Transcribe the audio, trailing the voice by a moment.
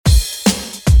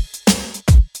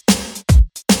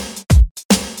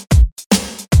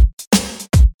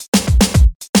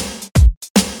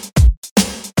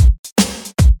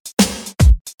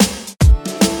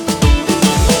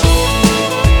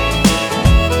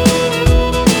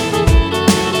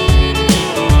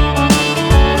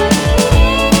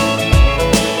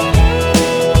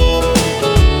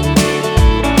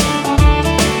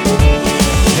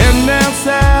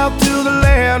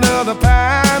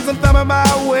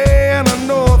way in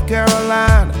North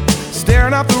Carolina,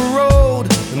 staring up the road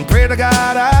and pray to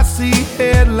God I see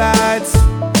headlights.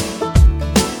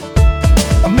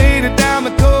 I made it down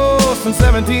the coast in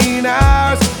 17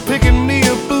 hours, picking me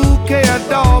a bouquet of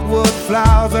dogwood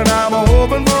flowers, and I'm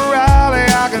hoping for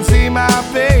Raleigh I can see my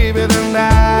baby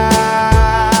tonight.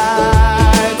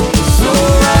 So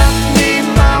rock me,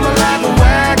 mama, like a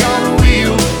wagon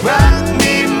wheel. Rock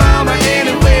me, mama,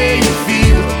 any way you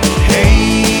feel. Hey,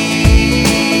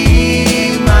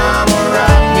 mama,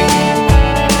 rock me.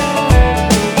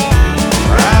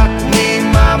 Rock me,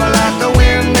 mama, like the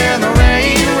wind and the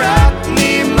rain. Rock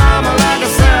me, mama, like a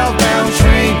southbound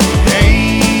train. Hey,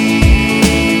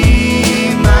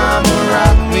 mama,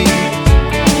 rock me.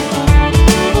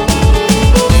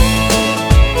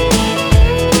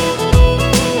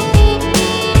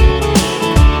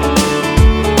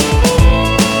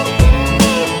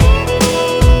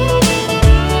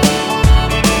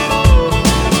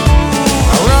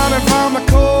 Running from the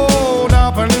cold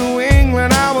up in New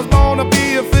England, I was born to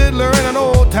be a fiddler in an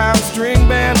old-time string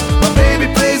band. My baby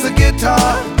plays the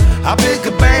guitar, I pick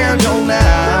a banjo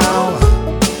now.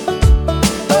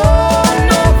 Oh,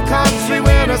 North Country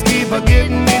winners keep a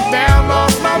getting me down.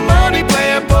 Lost my money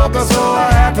playing poker, so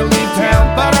I had to leave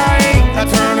town. But I ain't a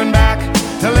turning back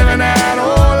to living that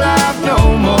old life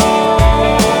no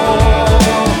more.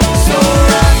 So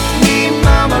rock me,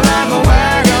 mama, like a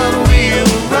wagon wheel.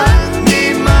 Rock me,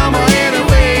 mama, any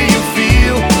way you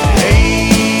feel. Hey,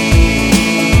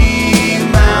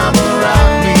 mama,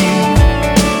 rock me.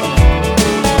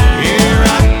 Yeah,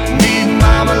 rock me,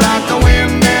 mama, like the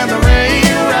wind and the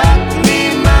rain. Rock me,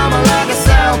 mama, like a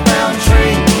southbound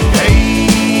train. Hey,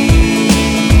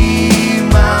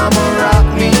 mama, rock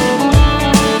me.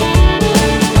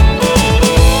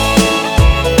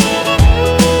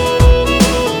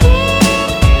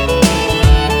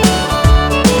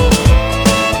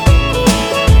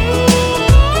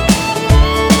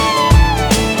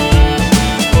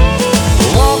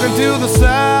 Walking to the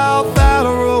south out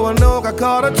of Roanoke, I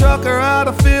caught a trucker out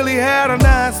of Philly, had a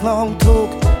nice long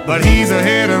toke. But he's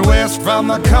headed west from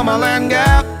the Cumberland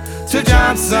Gap to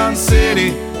Johnson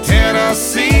City,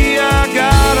 Tennessee. I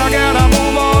gotta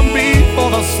move on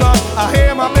before the sun. I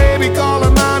hear my baby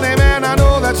calling my name, and I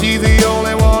know that she's the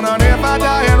only one. And if I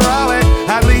die in Raleigh,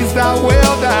 at least I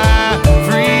will die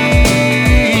free.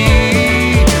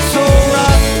 So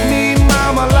rock me,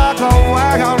 mama, like a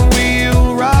wagon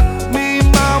wheel. Rock me,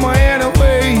 mama, any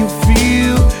way you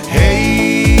feel. Hey,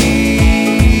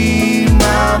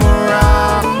 mama,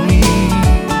 rock me.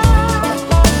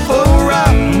 Oh,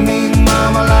 rock me,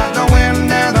 mama, like the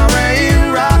wind and the rain.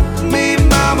 Rock me,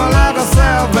 mama, like a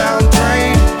southbound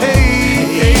train. Hey,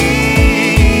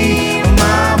 hey,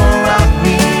 mama, rock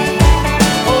me.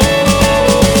 Oh,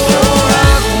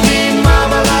 rock me,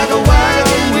 mama, like a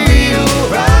wagon wheel.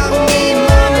 Rock me,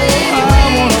 mama, any way I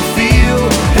wanna feel.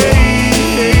 Hey,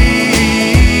 hey,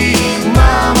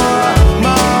 mama,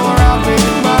 rock me,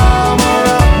 mama,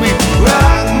 rock me.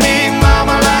 Rock me,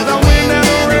 mama, like the wind and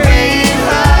the rain.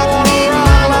 I wanna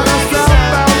ride like a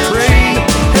southbound train.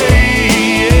 Hey,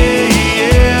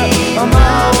 yeah,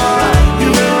 mama, you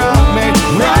can rock me,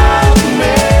 rock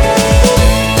me.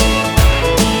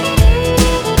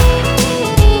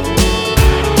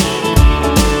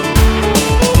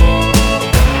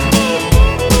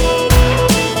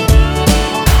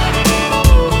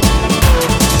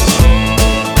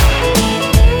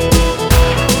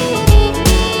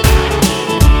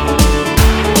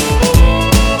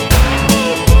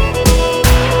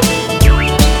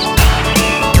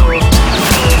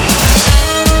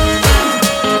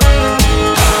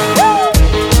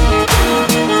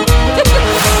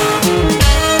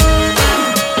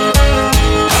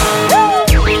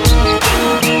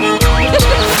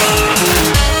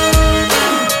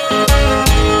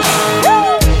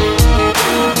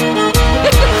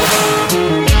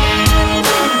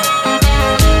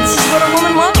 This is what a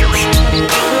woman wants.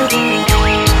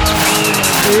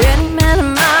 Any man of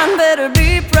mine better be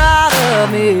proud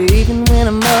of me. Even when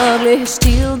I'm ugly, he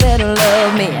still better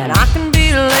love me. And I can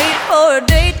be late for a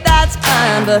date, that's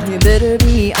fine, but he better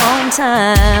be on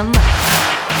time.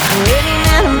 Any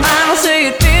man of mine will say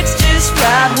it fits just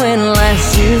right when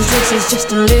last year's dress is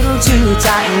just a little too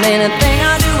tight. And anything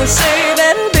I do or say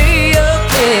better be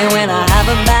okay when I have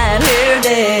a bad hair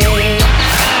day.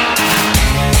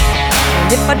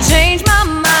 And if I change my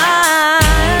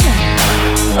mind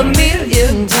a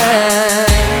million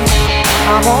times,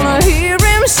 I wanna hear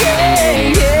him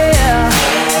say, yeah,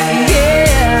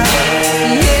 yeah,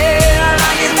 yeah,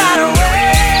 like it's not a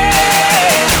way.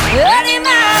 Any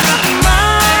man of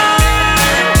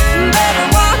mine better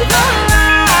walk the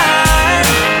line,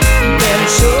 better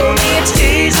show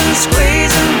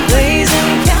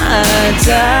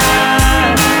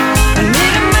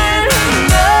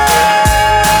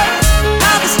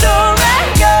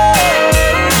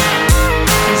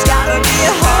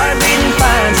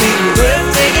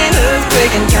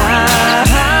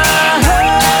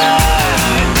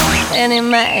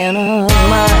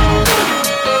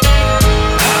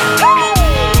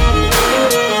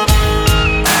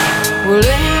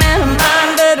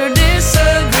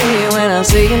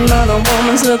another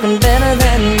woman's looking better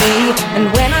than me.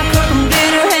 And when I cook him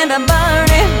dinner and I burn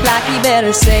it black, he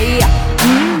better say,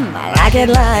 I like it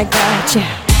like that,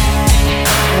 yeah.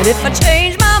 But if I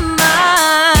change my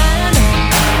mind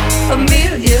a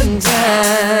million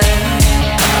times,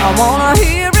 I wanna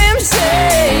hear him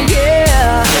say,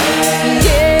 yeah,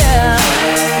 yeah,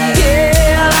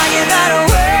 yeah, I like it that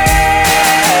way.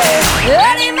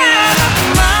 Any man of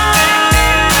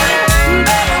mine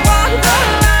better walk the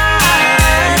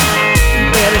line,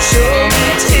 better show me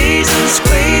teasing,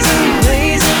 squeezing,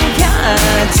 pleasing kind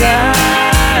of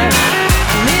time.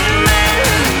 Need a man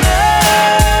who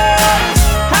knows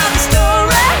how the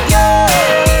story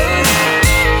goes.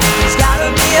 There's gotta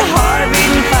be a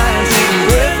heart-beating, fine-tuning,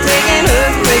 breathtaking,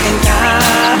 earthquaking kind.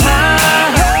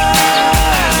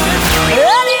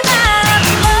 Any man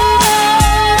of mine.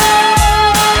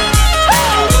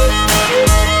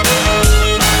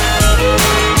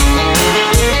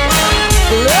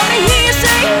 Let me hear you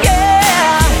say yeah,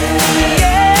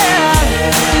 yeah,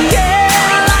 yeah,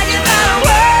 I like it that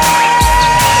way.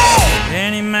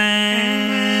 Any man.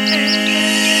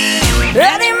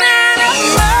 Any man of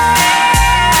mine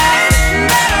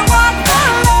better walk the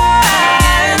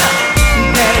line,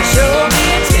 better show me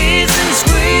a teasing,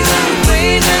 squeezing,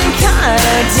 pleasing kind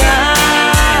of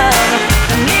time.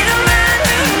 I need a man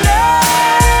who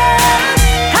knows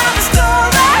how the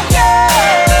story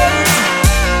goes.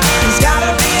 There's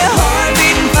gotta be a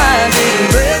heart-beating, fire-beating,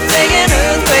 breathtaking,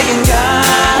 earthquaking kind.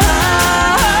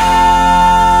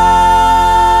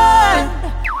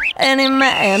 Any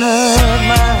man of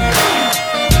mine.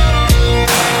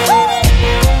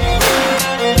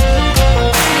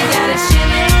 You gotta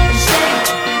shimmy and shake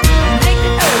and make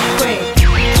the earthquake.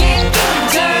 Kick,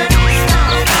 turn, stop.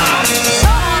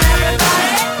 Come on,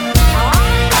 everybody.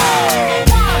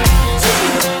 1, 2,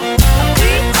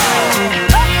 3,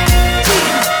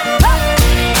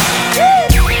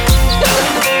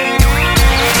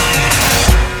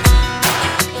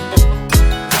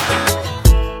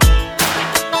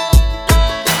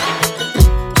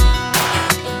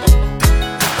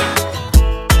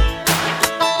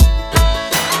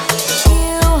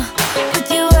 With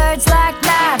your words like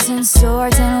knives and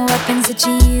swords and weapons that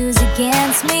you use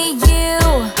against me, you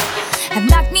have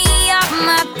knocked me off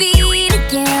my feet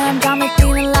again, got me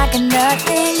feeling like a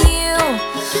nothing. You,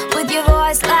 with your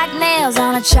voice like nails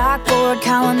on a chalkboard,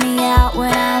 calling me out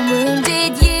when I'm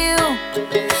wounded. You,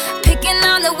 picking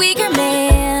on the weaker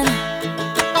man.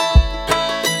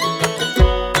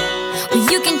 Well,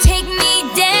 you can take me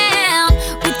down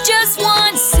with just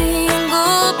one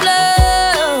single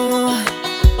blow.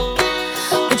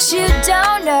 What you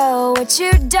don't know, what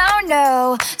you don't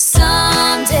know.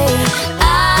 Someday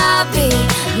I'll be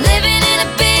living in a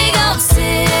big old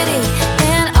city,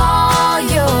 and all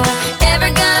you're ever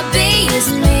gonna be is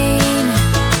mean.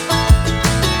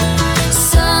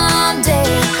 Someday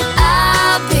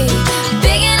I'll be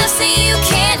big enough so you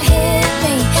can't hit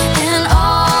me, and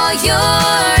all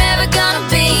you're ever gonna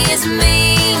be is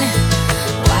mean.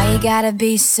 Why you gotta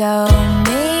be so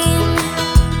mean?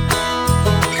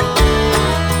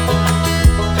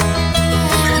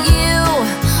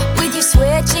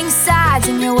 Switching sides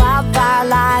and your wildfire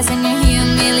lies and your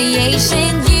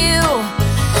humiliation. You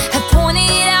have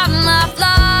pointed out my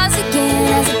flaws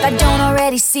again, as if I don't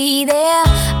already see them.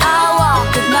 I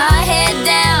walk with my head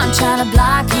down, trying to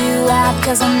block you out,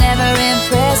 'cause I'll never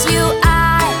impress you.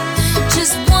 I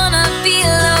just wanna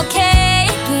feel okay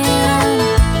again.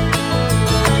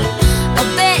 I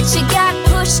bet you got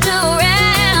pushed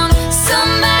around,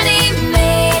 somebody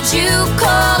made you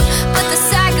cold, but the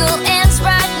cycle ends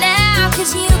right now,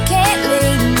 'cause you can't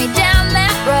lead me down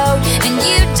that road, and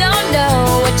you don't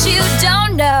know what you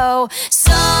don't know.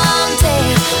 Someday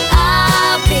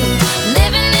I'll be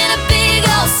living in a big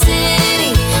old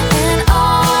city, and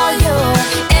all you're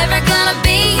ever gonna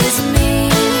be is me.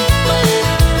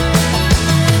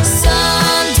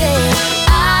 Someday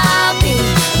I'll be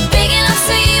big enough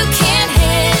so you can't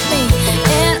hit me,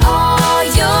 and all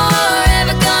you're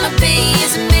ever gonna be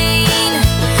is mean.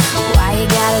 Why you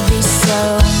gotta be so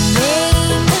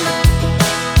mean?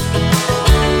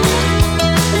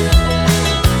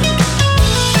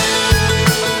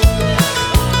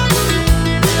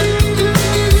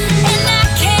 And I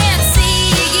can't see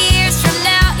you years from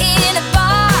now in a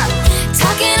bar,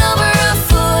 talking over a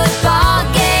football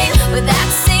game with that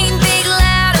same big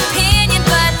loud opinion,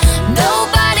 but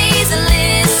nobody's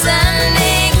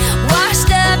listening.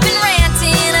 Washed up and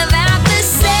ranting about the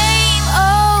same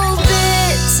old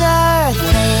bitter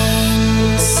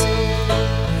things.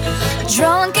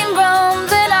 Drunk and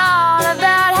grumbling on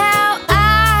about how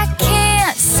I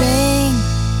can't sing,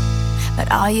 but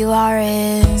all you are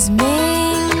is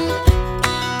mean.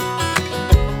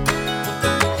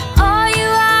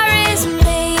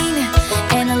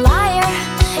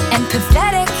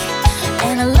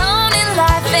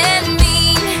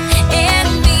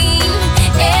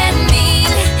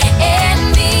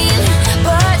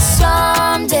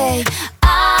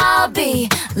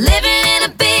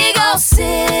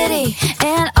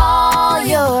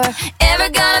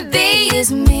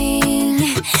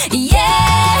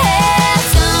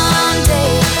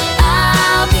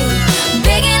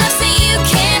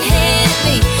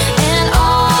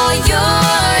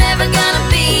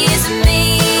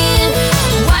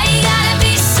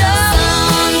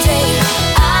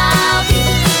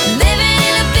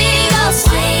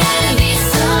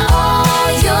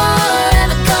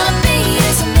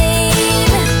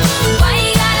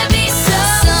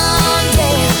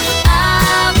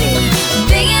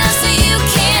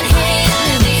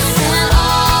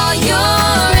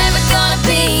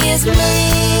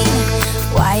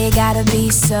 Why you gotta be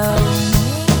so mean?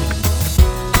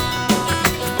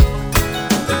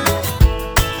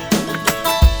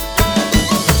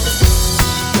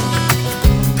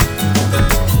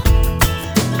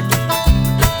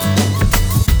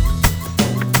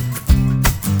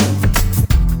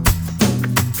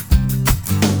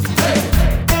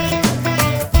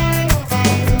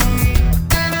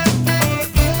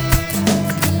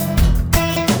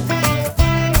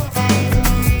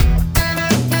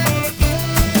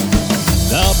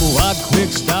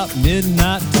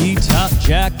 Midnight T-top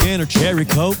Jack in her cherry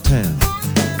coke town.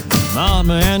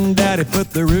 Mama and Daddy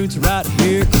put their roots right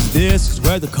here, 'cause this is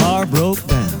where the car broke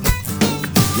down.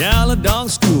 Yellow dog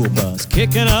school bus,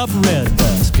 kicking up red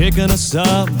dust, picking us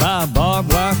up by a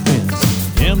barbed wire fence.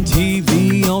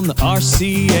 MTV on the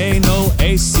RCA, no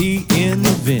AC in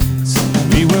the vents.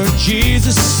 We were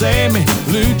Jesus Save Me,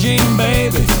 blue jean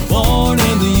baby, born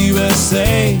in the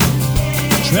USA.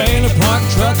 Trailer park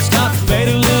truck stop,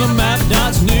 faded little map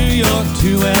dots, New York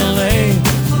to LA.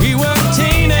 We were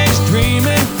teenage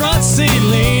dreaming, front seat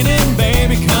leaning,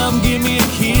 baby come give me a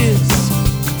kiss.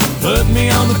 Put me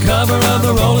on the cover of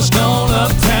the Rolling Stone,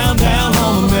 uptown, down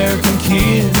home, American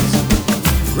kids.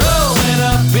 Growing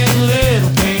up in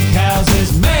little pink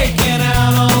houses, making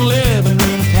out on living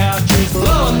room couches,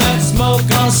 blowing that smoke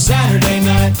on Saturday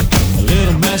night. A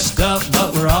little messed up,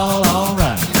 but we're all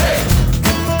alright.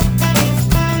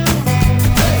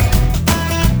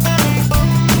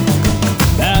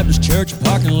 Church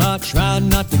parking lot, trying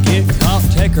not to get caught.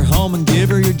 Take her home and give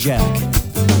her your jacket.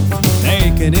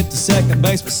 Making it to second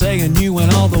base, but saying you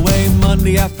went all the way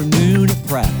Monday afternoon at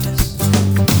practice.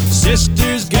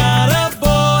 Sister's got a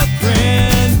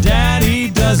boyfriend Daddy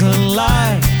doesn't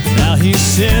like. Now he's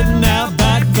sitting out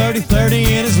back 30-30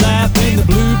 in his lap in the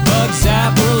blue bug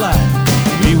zapper light.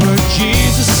 We were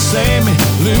Jesus Save Me,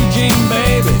 blue jean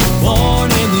baby,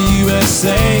 born in the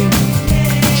USA.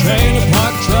 Trailer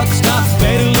park truck stop,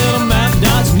 faded little map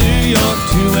dots, New York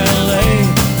to LA.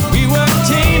 We were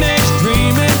teenage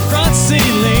dreaming, front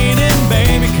seat leaning,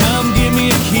 baby come give me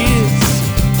a kiss.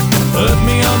 Put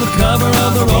me on the cover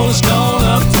of the Rolling Stone,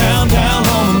 uptown, down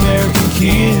home, American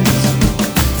kids.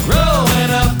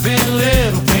 Growing up in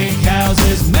little pink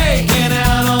houses, making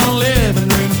out on living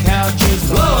room couches,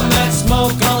 blowing that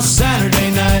smoke on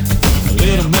Saturday night. A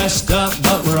little messed up,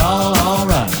 but we're all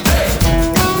alright.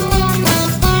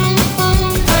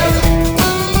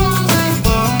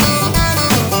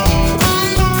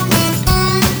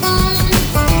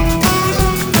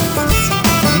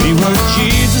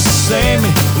 Jesus Save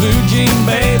Me, blue jean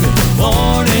baby,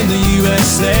 born in the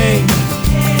USA.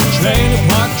 Trailer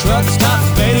park truck stop,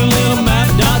 faded little map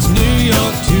dots, New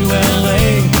York to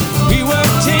LA. We were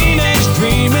teenage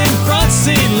dreaming, front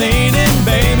seat leaning,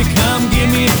 baby come give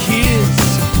me a kiss.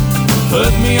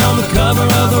 Put me on the cover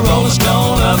of the Rolling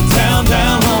Stone, uptown,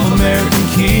 down home, American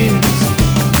kids.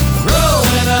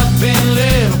 Growing up in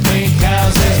little pink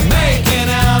houses, making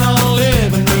out on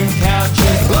living room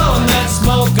couches, blowing that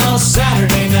smoke on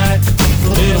Saturday night. A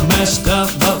little messed up,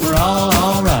 but we're all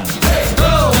alright.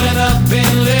 Growing up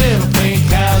in little pink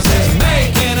houses,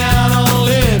 making out on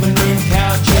living room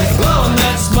couches, blowing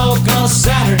that smoke on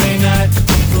Saturday night.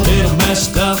 A little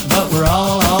messed up, but we're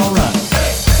all alright.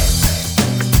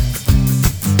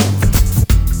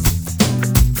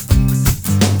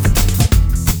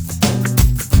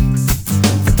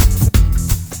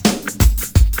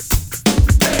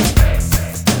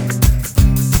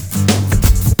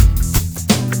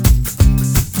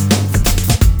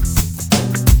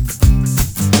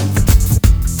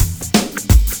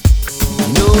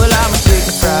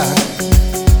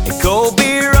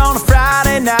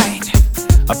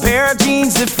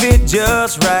 Jeans that fit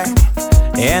just right,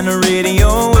 and the radio.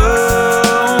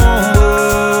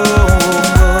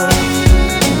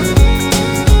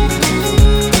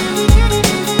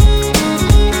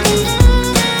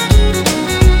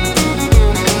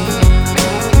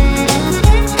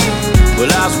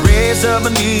 Well, I was raised up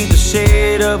beneath the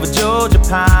shade of a Georgia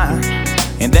pine,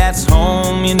 and that's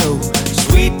home, you know.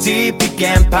 Sweet tea,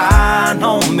 pecan pie, and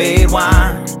homemade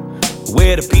wine,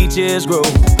 where the peaches grow.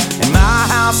 In my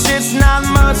house, it's not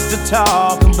much to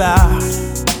talk about,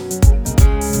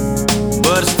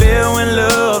 but it's filled with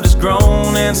love that's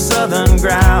grown in southern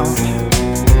ground,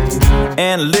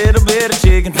 and a little bit of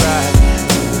chicken fried.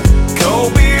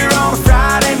 Cold beer on a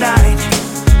Friday night,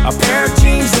 a pair of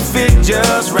jeans that fit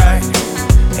just right,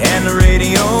 and the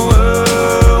radio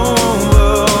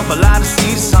up. I like to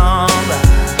see the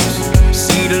sunrise,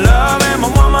 see the love in my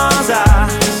woman's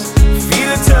eyes, feel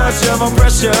the touch of a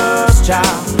precious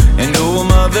child, and know a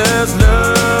mother's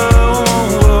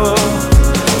love.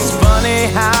 It's funny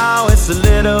how it's the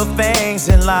little things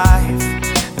in life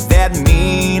that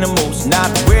mean the most. Not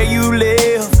where you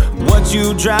live, what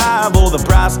you drive, or the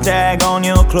price tag on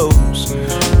your clothes.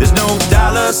 There's no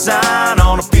dollar sign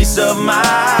on a piece of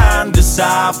mind, this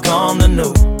I've come to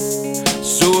know.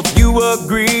 So if you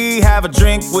agree, have a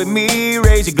drink with me,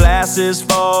 raise your glasses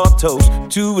for a toast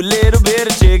to a little bit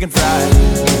of chicken fried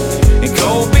and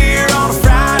cold beer on a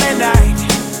Friday night,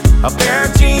 a pair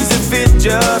of jeans that fit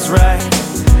just right,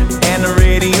 and the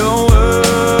radio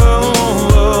world.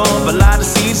 I'd like to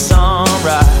see the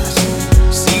sunrise,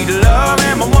 see the love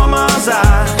in my woman's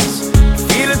eyes,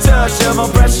 feel the touch of a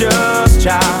precious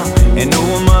child, and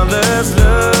know a mother's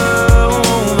love.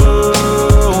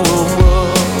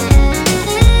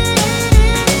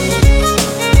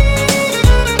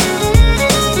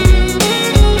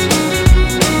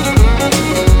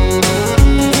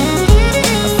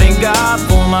 I thank God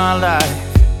for my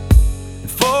life and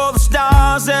for the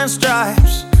stars and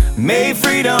stripes. May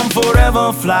freedom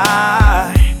forever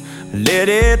fly. Let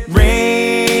it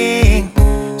ring.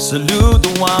 Salute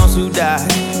the ones who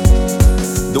died,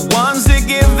 the ones that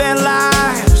give their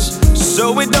lives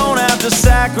so we don't have to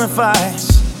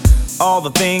sacrifice all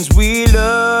the things we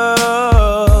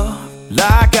love,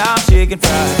 like our chicken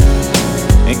fried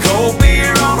and cold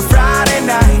beer on a Friday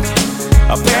night,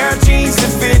 a pair of jeans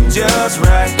that fit just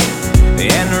right,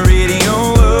 and the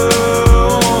radio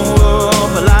world.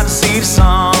 I'd like to see the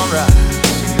sunrise,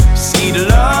 see the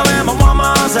love in my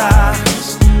woman's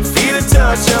eyes, feel the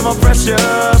touch of a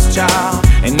precious child,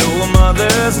 and know a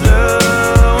mother's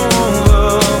love.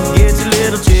 Get your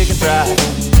little chicken fried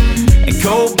and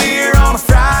cold beer on a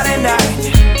Friday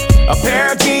night, a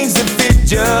pair of jeans that fit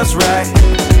just right,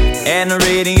 and the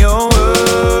radio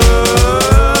world.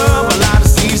 I'd like to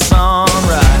see the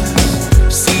sunrise,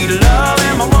 see the love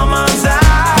in my woman's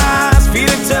eyes, feel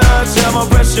the touch of a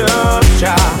precious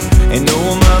child, and know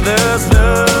a mother's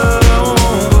love.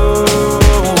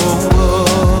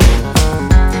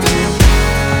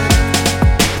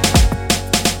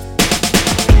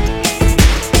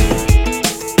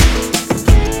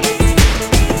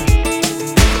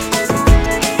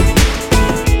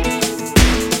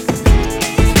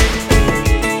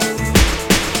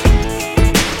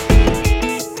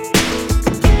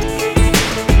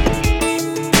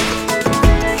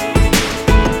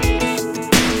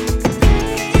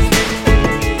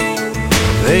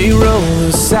 They roll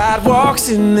the sidewalks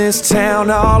in this town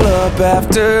all up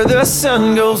after the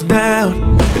sun goes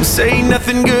down, and say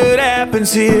nothing good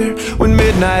happens here when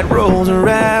midnight rolls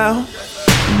around.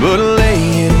 But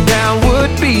laying down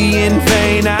would be in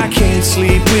vain. I can't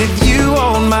sleep with you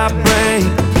on my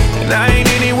brain, and I ain't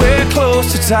anywhere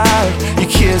close to tired. Your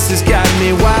kiss has got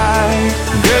me wired.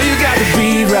 Girl, you got the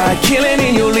beat right, killing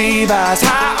in your Levi's.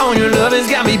 High on your love has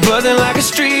got me buzzing like a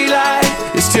streetlight.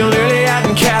 It's still early out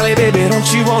in Cali, baby, don't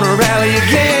you wanna rally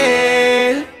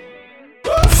again?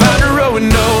 Find a road with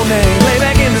no name, lay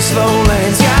back in the slow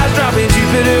lane. Skies dropping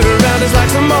Jupiter around us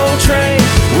like some old train.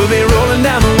 We'll be rolling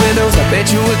down the windows, I bet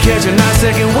you we'll catch a nice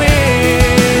second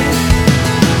wind.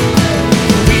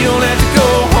 We don't have to go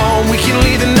home, we can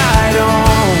leave the night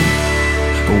on.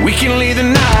 We can leave the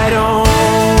night on.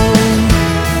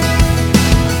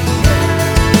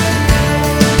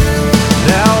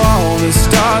 Now all the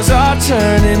stars are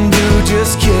turning blue.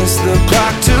 Just kiss the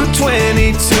clock to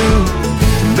 22.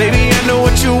 Baby, I know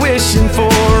what you're wishing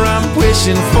for, I'm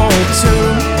wishing for it too.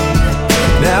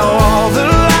 Now all the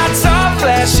lights are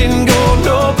flashing gold.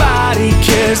 Nobody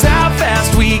cares how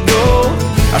fast we go.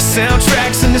 Our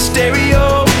soundtrack's in the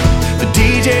stereo, the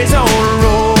DJ's on a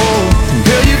roll.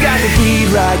 Girl, you got the beat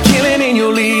right, killing in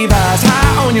your Levi's.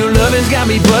 High on your lovin's got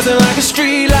me buzzing like a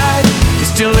streetlight. It's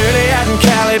still early out in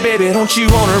Cali, baby, don't you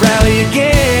wanna rally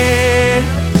again?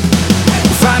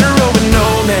 Find a road with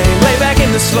no name, lay back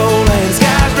in the slow lane.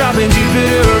 Skies dropping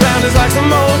Jupiter around us like some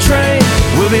old train.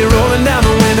 We'll be rolling down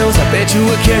the windows, I bet you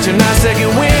we'll catch a nice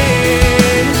second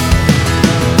wind.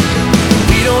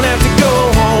 We don't have to go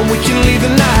home, we can leave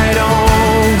the night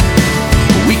on.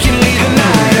 We can leave the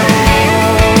night on.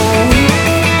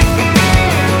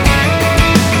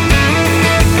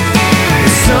 The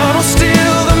sun will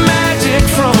steal the magic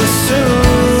from us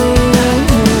soon,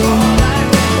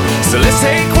 so let's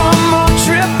take one more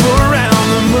trip around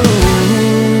the moon.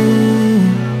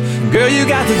 Girl, you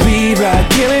got the beat right,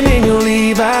 killing in your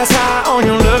Levi's. High on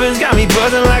your lovin's got me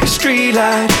buzzing like a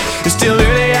streetlight. It's still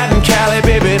early out in Cali,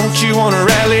 baby, don't you wanna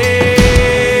rally?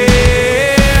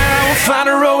 We'll find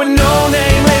a road with no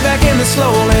name, lay back in the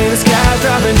slow lane. The sky's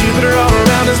dropping Jupiter all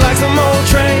around us like some old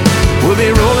train. We'll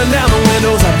be rolling down the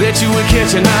windows, I bet you we'll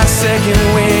catch a nice second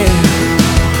wind.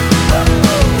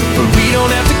 But we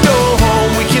don't have to go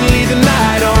home, we can leave the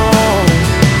night on.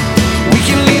 We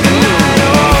can leave the night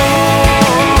on.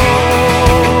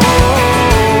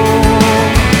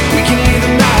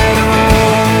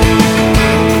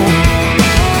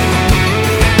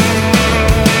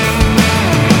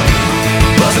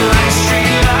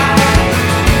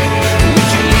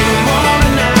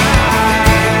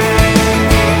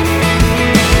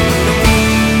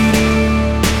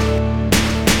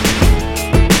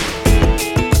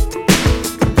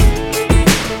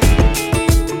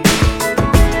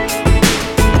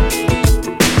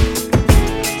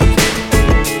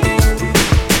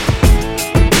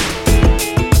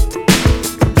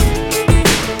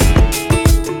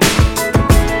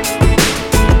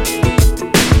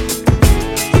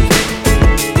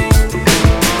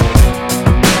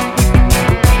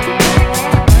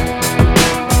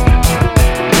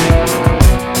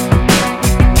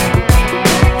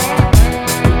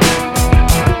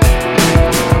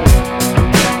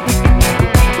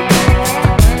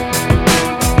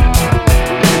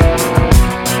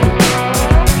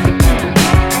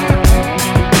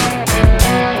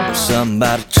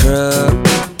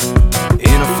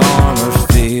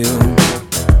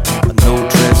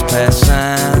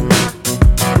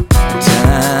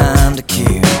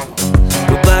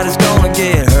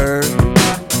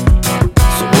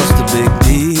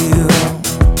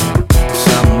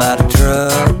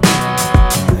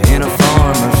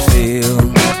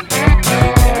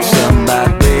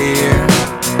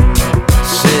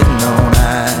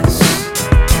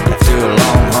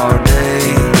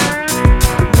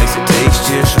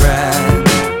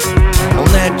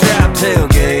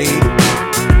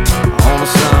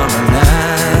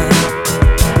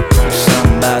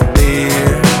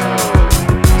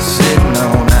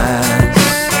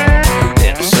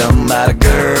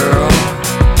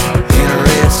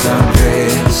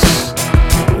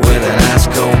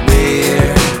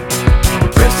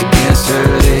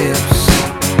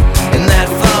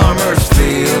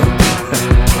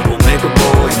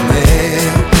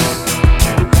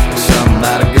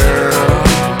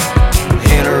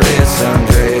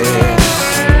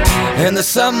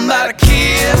 something about a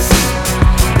kiss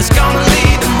that's gonna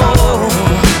lead to more.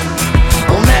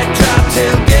 On that drop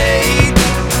tailgate,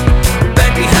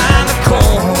 back behind the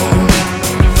corn,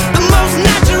 the most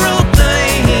natural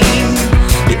thing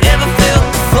you ever felt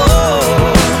before.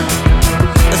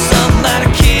 There's something about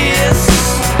a kiss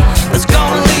that's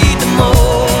gonna lead to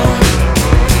more.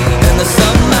 And there's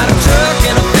something about a truck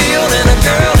and a field and a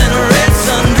girl in a red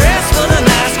sundress with a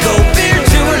nice cold beer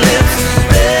to her lips,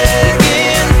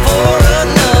 begging for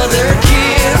another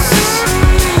kiss.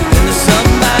 And there's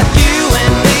something about you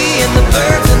and me and the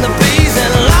birds and the bees,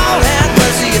 and Lord have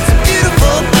mercy, it's a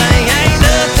beautiful thing. Ain't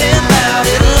nothing about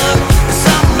it, look. There's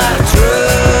something about a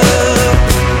truck,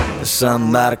 there's something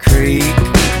about a creek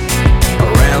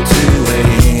around 2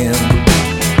 a.m.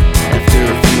 After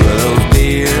a few of those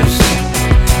beers,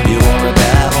 you wanna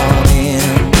dive on in.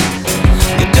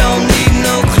 You don't need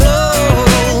no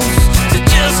clothes to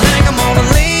just hang 'em on a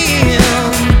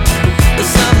limb.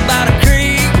 There's something about a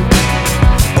creek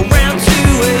around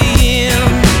 2 a.m.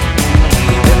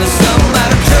 And there's something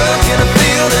about a truck and a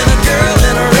field and a girl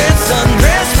in a red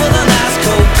sundress with a nice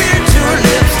cold beer to her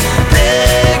lips,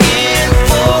 begging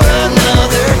for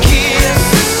another kiss.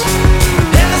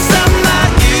 And there's something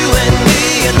about you and me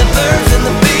and the birds and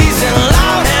the bees, and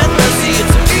Lord have mercy,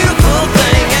 it's a beautiful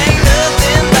thing. Ain't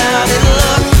nothing about it,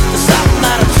 look. There's something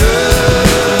about a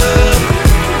truck.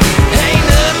 Ain't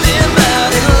nothing about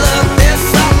it, look. There's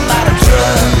something about a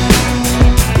truck.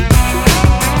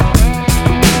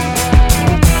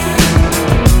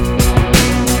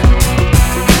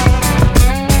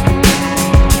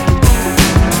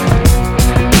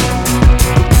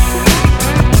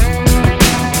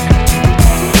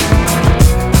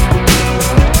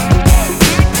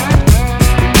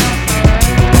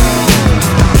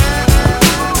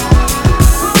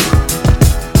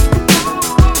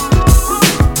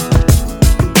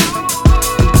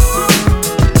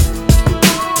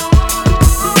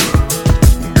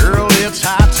 Girl, it's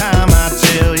high time I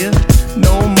tell you,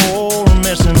 no more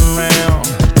messing around.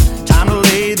 Time to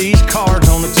lay these cards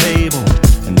on the table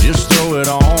and just throw it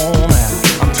on out.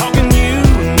 I'm talking you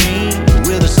and me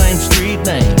with the same street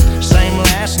name, same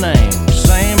last name,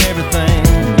 same everything.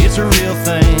 It's a real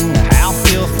thing, a how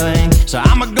feel thing. So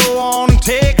I'ma go on and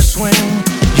take a swing.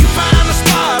 You find the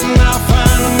spot and I'll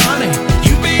find the money.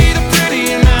 You be the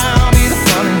pretty and I'll be the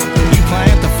funny. You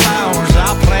plant the flowers,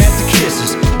 I'll plant the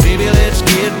kisses. Baby, let's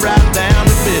get right down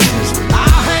to business.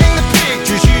 I'll hang the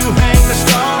pictures, you hang the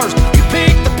stars. You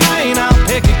pick the paint, I'll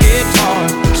pick a guitar.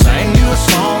 Sing you a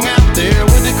song out there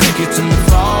with the crickets and the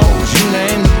frogs. You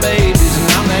name the babies and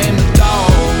I'll name the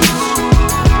dogs.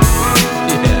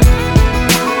 Yeah.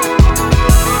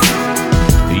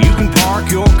 You can park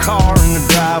your car in the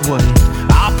driveway.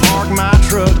 I'll park my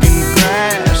truck in the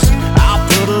grass. I'll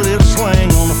put a little swing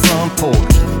on the front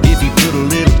porch. If you put a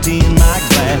little tea in my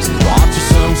glass, watch the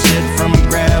sunset from a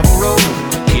gravel road.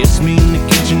 Kiss me in the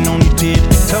kitchen on your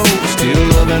tippy toes. Still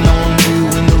loving on you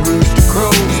when the rooster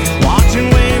crows. Watching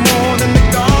way more than the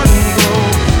garden grow.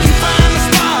 You find the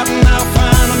spot and I'll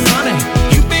find the money.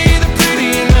 You be the pretty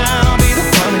and I'll be the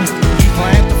funny. You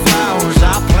plant the flowers,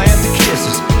 I'll plant the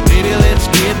kisses. Baby, let's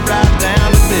get right down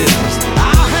to business.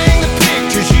 I'll hang the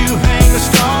pictures, you hang the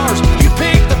stars. You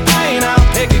pick the paint, I'll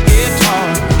pick a guitar.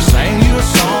 Sing you a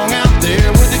song out there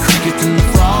with the crickets and the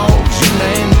frogs. You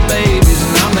name the babies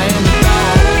and I'll name the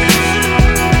dogs.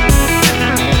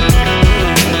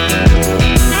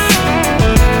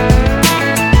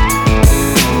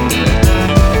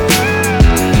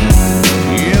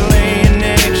 Yeah, laying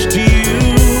next to you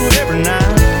every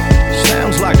night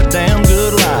sounds like a damn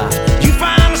good lie. You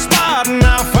find a spot and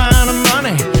I'll find the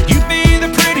money. You be the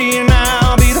pretty and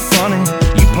I'll be the funny.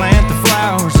 You plant the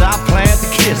flowers, I'll plant the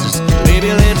kisses.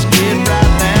 Baby, let's get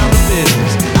right down to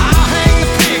business. I'll hang the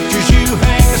pictures, you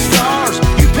hang the stars.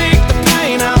 You pick the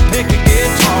paint, I'll pick a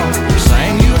guitar.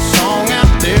 Sing you a song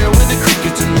out there with the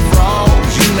crickets and the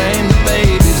frogs. You name the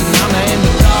babies and I'll name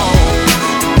the dogs.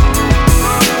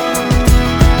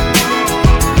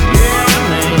 Yeah, I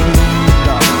name the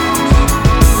dogs.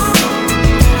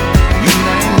 You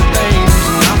name the babies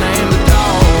and I'll name the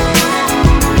dogs.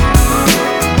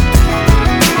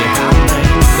 Yeah, I'll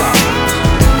name the dogs.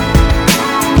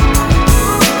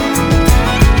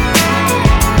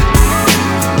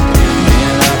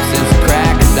 Been up since the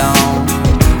crack of dawn,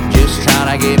 just trying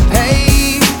to get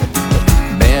paid.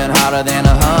 Been hotter than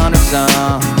 100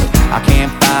 suns, I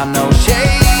can't find no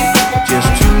shade. Just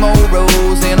 2 more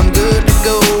rows and I'm good to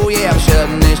go. Yeah, I'm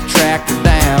shutting this tractor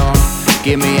down.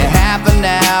 Give me a half an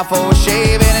hour for a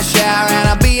shave and a shower, and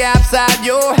I'll be outside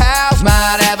your house.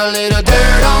 Might have a little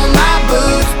dirt on my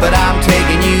boots, but I'm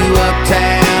taking you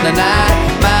uptown tonight.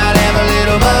 Might have a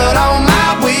little mud on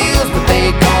my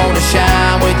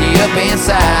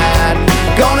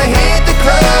Gonna hit the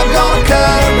club, gonna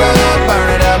cut a rug, burn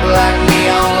it up like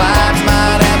neon lights.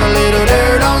 Might have a little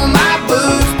dirt on my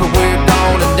boots, but we're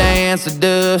gonna dance the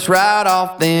dust right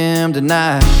off them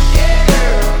tonight. Yeah,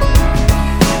 girl.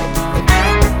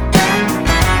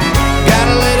 Got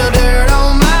a little dirt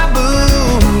on my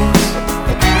boots.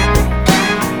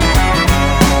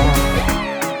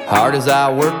 Hard as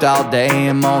I worked all day,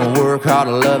 I'm gonna work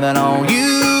harder loving on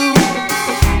you.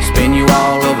 Spin you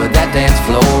all over that dance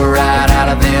floor, right out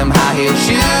of them high heel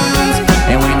shoes.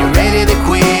 And when you're ready to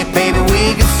quit, baby,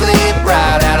 we can slip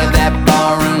right out of that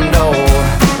barroom door.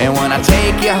 And when I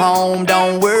take you home,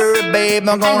 don't worry, babe,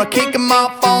 I'm gonna kick them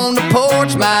off on the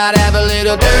porch. Might have a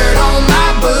little dirt on my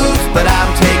boots, but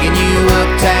I'm taking you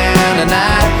uptown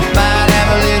tonight. Might have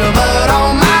a little mud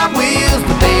on my wheels,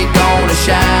 but they gonna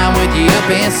shine with you up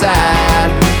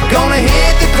inside. Gonna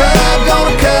hit the club,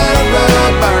 gonna cut a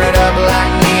rug, burn it up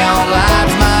like neon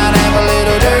lights. Might have a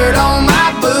little dirt on my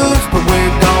boots, but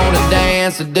we're gonna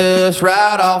dance the dust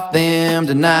right off them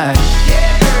tonight.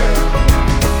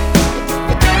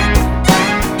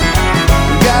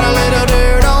 Got a little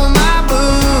dirt on my boots.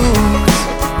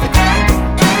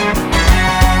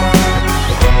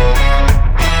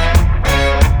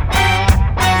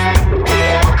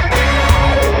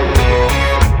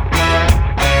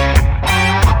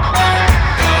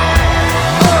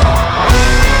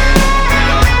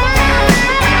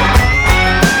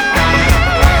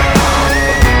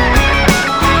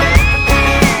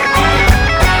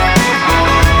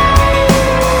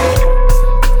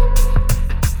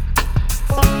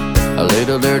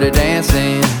 Dirty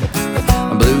dancing,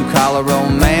 blue collar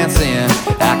romancing.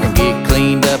 I can get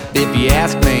cleaned up if you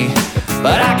ask me,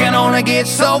 but I can only get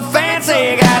so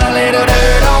fancy. Got a little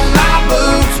dirt on my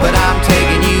boots, but I'm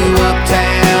taking you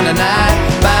uptown tonight.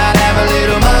 Might have a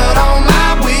little mud on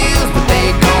my wheels, but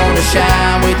they gonna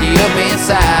shine with you up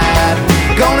inside.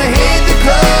 Gonna hit the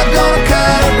club, gonna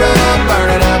cut a rug, burn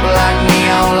it up like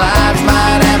neon lights.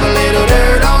 Might have a little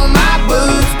dirt on my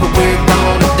boots, but we're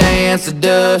gonna dance the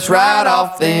dust right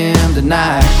off them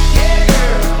tonight.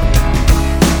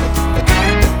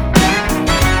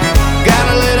 Got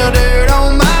a little dirt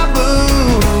on my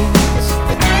boots.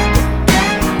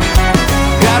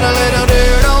 Got a little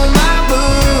dirt on my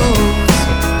boots.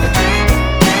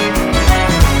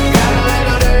 Got a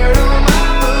little dirt on my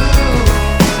boots.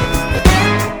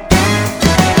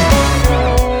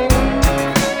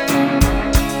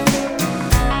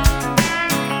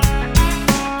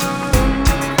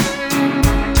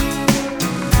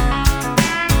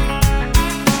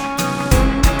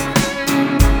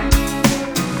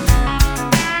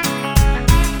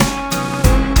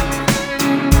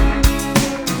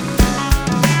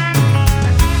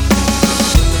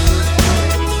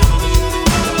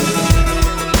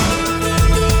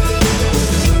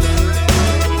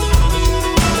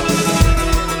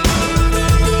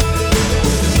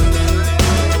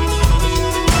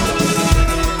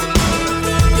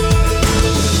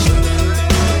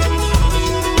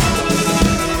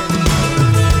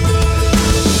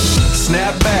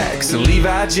 Snapbacks and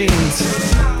Levi jeans,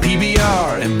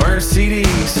 PBR and burnt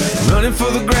CDs, running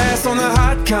for the grass on the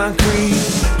hot concrete.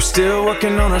 We're still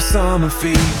working on our summer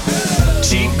feet.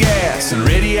 Cheap gas and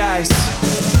ready ice,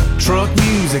 trunk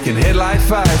music and headlight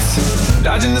fights,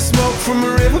 dodging the smoke from a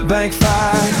riverbank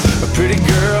fire. A pretty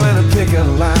girl and a pickup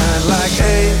line like,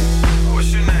 hey,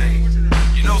 what's your name?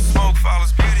 You know smoke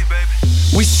follows beauty, baby.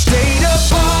 We stayed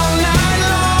up all night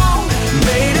long,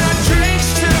 made our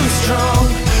drinks too strong.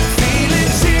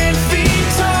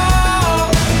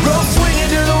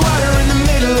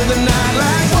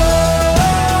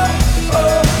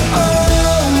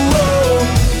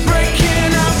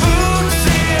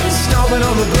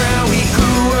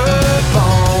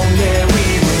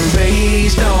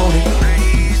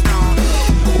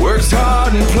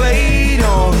 Hard and played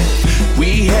on it.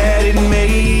 We had it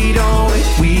made on it.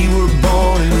 We were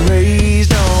born and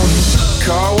raised on it.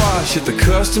 Car wash at the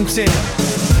custom tent,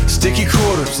 sticky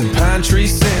quarters and pine tree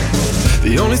scent.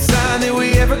 The only sign that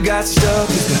we ever got stuck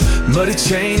is the muddy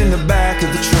chain in the back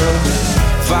of the truck.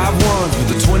 5-1s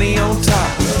with a 20 on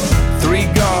top, 3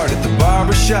 guard at the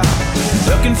barber shop.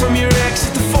 Looking from your ex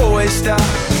at the 4-way stop.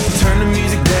 Turn the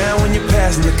music down when you're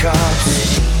passing the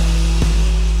cops.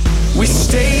 We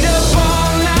stayed up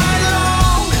all night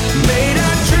long, made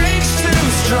our drinks too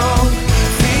strong,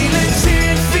 feeling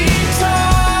 10 feet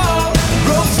tall,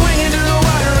 rope swinging to the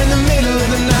water in the middle of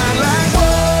the night like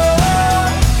whoa,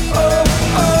 oh,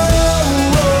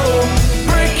 oh, oh,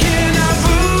 breaking our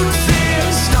boots in,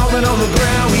 stomping on the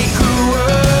ground we grew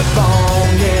up on.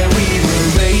 Yeah, we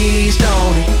were raised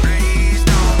on it,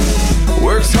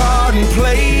 worked hard and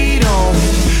played on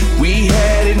it. We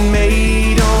had it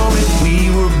made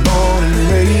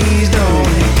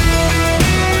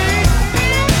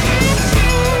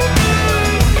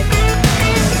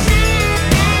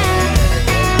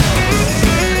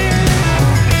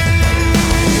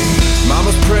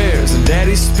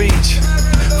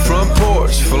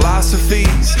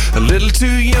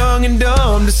too young and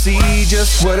dumb to see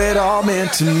just what it all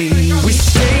meant to me. We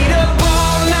stayed up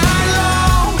all night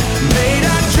long, made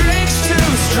our drinks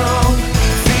too strong,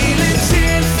 feeling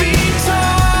 10 feet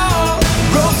tall,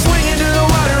 rope swinging to the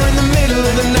water in the middle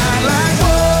of the night like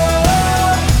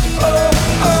whoa, oh,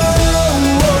 oh,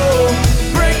 oh,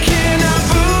 breaking our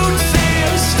boots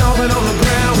and stomping on the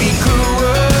ground we grew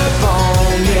up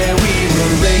on. Yeah, we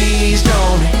were raised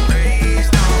on it,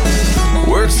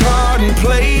 worked hard and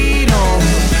played on it.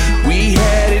 We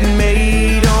had it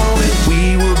made on it.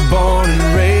 We were born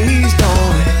and raised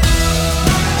on it.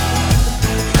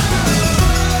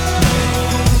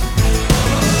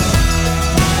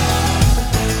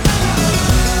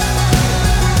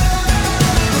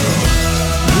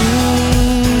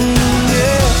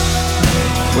 Yeah.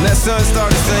 When that sun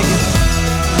started sinking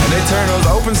and they turned those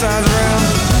open signs around,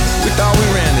 we thought we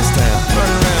ran this town,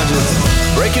 running around just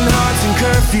breaking hearts and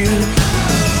curfew.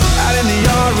 Out in the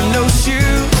yard with no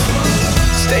shoes,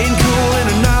 staying cool in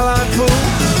a nylon pool,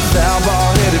 foul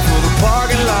ball headed for the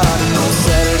parking lot. And on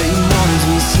Saturday mornings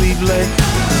we sleep late,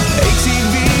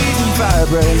 ATVs and fire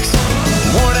breaks,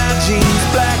 worn out jeans,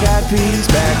 black eyed peas,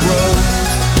 back roads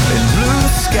and blue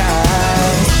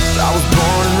skies. I was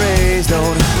born and raised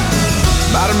on it,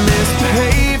 might have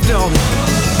mispaved on it,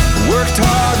 worked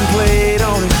hard and played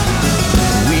on it.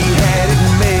 We had it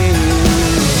made.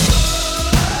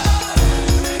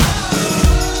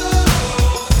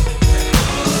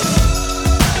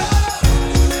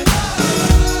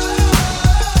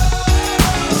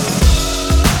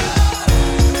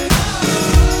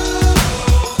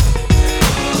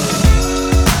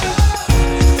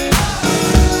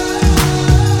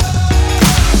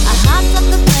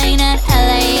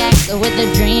 With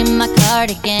a dream, my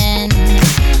cardigan.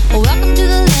 Welcome to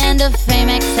the land of fame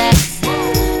excess.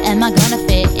 Am I gonna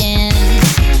fit in?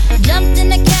 Jumped in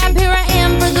the cab, here I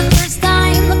am for the first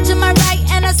time. Look to my right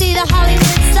and I see the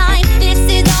Hollywood sign. This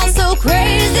is all so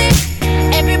crazy.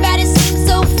 Everybody seems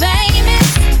so famous.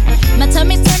 My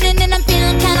tummy's turning and I'm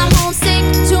feeling kinda homesick.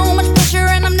 Too much pressure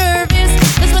and I'm nervous.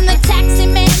 That's when the taxi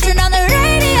man turned on the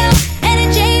radio and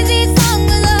a Jay-Z song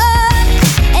was on.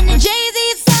 And the Jay-Z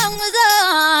song was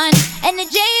on. And the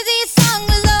Jay-Z song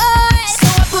was on. So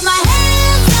I put my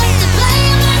hands up to play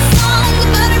my song. The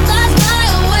butterflies fly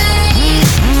away.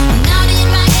 Nodding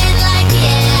my head like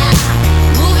yeah,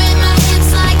 moving my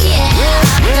hips like yeah.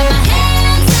 Got my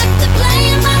hands up to play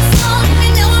my song. I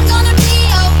know I'm gonna be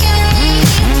okay.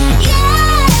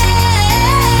 Yeah,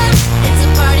 it's a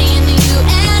party in the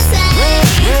USA.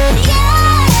 Yeah,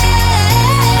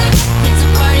 it's a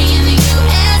party in the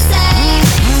USA.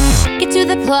 Get to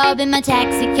the club in my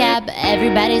taxi cab.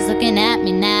 Everybody's looking at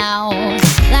me now,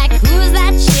 like who's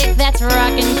that chick that's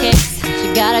rockin' kicks?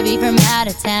 She gotta be from out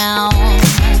of town.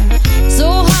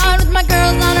 So hard with my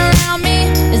girls not around me.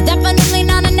 It's definitely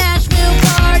not a Nashville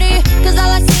party, cause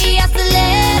all I see is the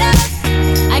letters.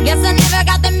 I guess I never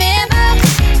got the memo.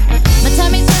 My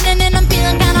tummy's turning and I'm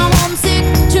feeling kinda homesick.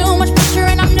 Too much pressure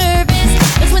and I'm nervous.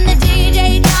 That's when the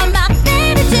DJ dropped my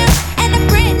baby too. And the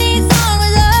Britney song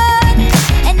was on.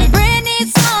 And the Britney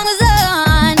song was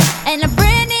on. And the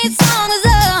Britney song was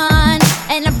on.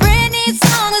 And the Britney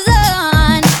song was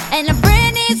on. And the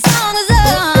Britney song was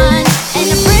on. And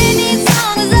the Britney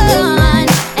song was on.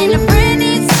 And the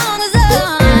Britney song was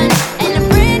on. And the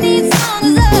Britney song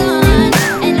was on.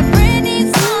 And the Britney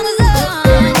song was on.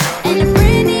 And the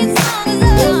Britney song was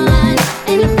on. And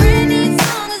the Britney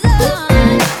song was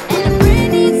on. And the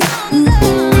Britney song was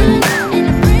on. And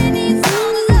the Britney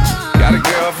song was on. Got a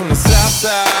girl from the south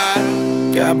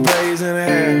side, got braids in her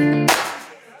hair.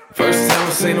 First time I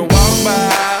seen her walk by,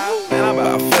 and I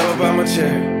about fell up out my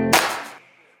chair.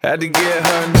 Had to get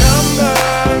her number,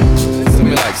 it took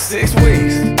me like 6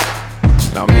 weeks.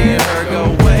 Now me and her go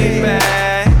way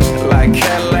back, like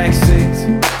Cadillac seats.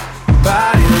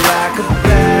 Body like a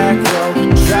back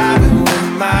road, driving with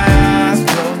my eyes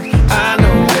closed. I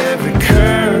know every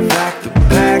curve like the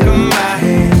back of my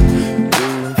hand.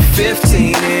 Doing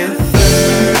 15 and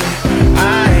 30, I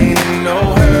ain't in no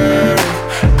hurry.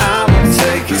 I'ma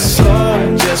take it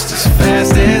slow, just as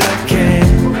fast as I can.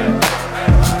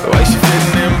 The way she fit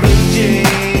in them blue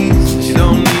jeans, she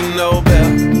don't need no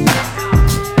belt,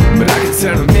 but I can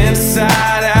turn them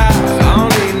inside out. I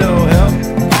don't need no help.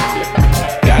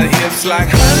 Got her hips like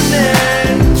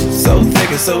honey, so thick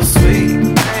and so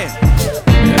sweet.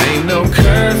 There ain't no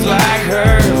curves like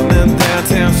hers on them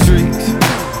downtown streets.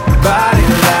 Body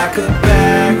like a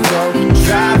back road,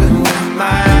 driving with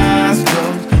my eyes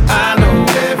closed. I know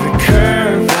every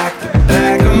curve like the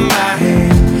back of my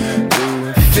hand.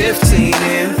 Doing 15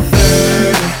 and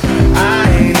 30, I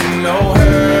ain't in no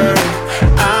hurry.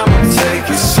 I'ma take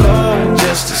it slow,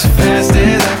 just as fast as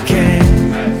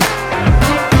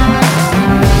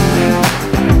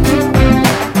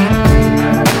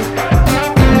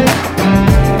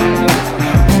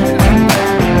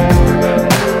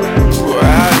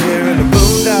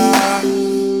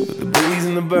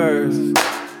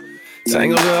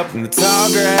Tangled up in the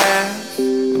tall grass,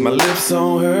 with my lips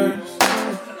on hers.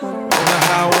 On the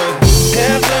highway to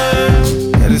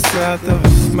heaven, headed south of a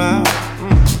smile.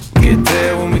 Get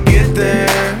there when we get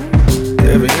there,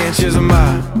 every inch is a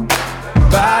mile.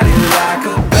 Body like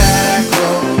a back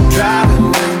road, driving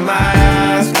with my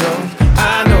eyes closed.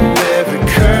 I know every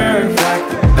curve like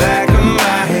the back of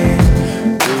my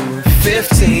hand. Doing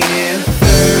 15 and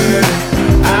 30,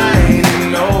 I ain't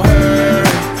in no hurry.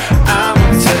 I'ma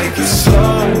take it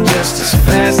slow, just as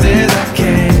fast as I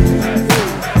can.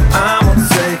 I'ma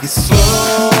take it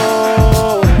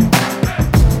slow,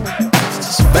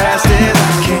 just as fast as I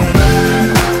can.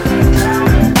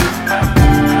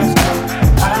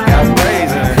 Got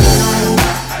brains in it.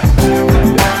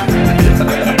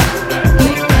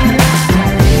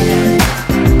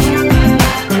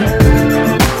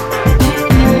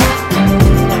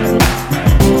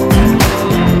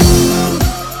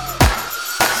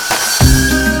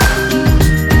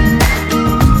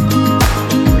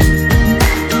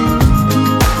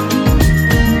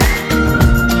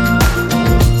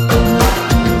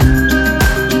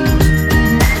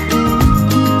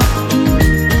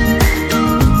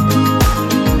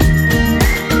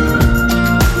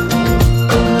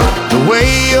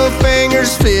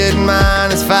 Fit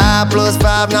mine is 5 plus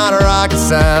 5, not a rocket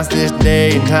science. This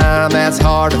day and time, that's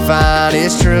hard to find,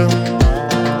 it's true.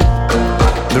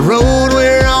 The road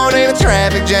we're on ain't a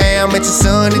traffic jam. It's a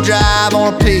Sunday drive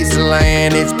on a piece of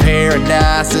land. It's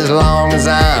paradise as long as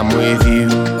I'm with you.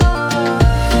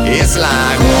 It's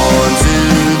like 1,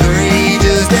 2, 3,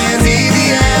 just as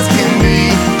easy as can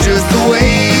be. Just the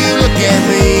way you look at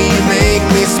me, you make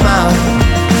me smile.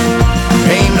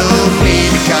 Ain't no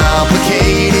need to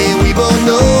complicate it. We both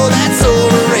know that's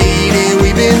overrated.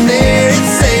 We've been there,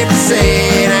 it's safe to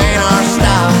say it ain't our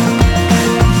style.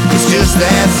 It's just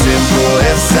that simple,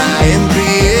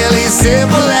 S-I-M-P-L-E,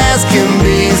 simple as can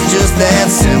be. It's just that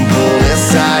simple,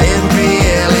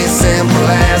 S-I-M-P-L-E, simple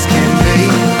as can be.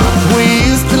 We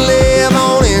used to live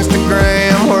on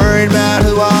Instagram, worried about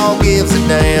who all gives a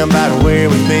damn about where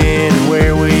we've been and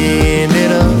where we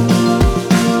ended up.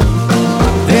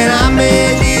 Then I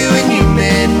met you and you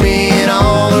met me, and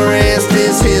all the rest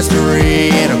is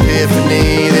history. An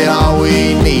epiphany that all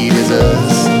we need is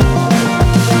us.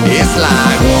 It's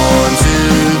like 1,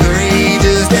 2, 3,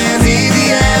 just as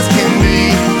easy as can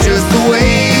be. Just the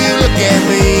way you look at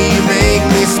me, you make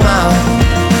me smile.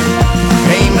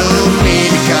 Ain't no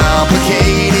need to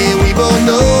complicate it. We both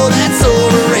know that's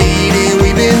overrated.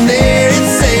 We've been there,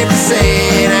 it's safe to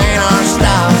say it ain't our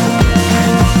style.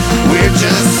 We're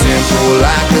just simple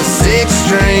like a 6th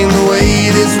string, the way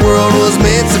this world was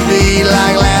meant to be.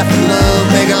 Like laugh and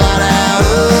love, make a lot out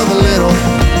of a little.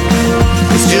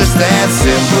 It's just that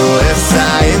simple,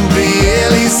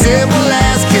 S-I-M-P-L-E, simple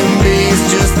as can be.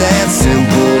 It's just that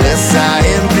simple,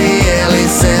 S-I-M-P-L-E,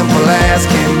 simple as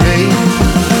can be.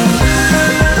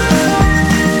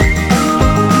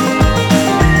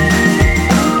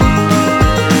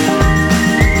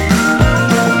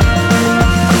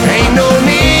 Ain't no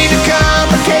need to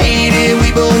complicate it.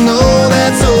 We both know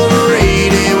that's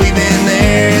overrated. We've been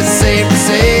there, it's safe to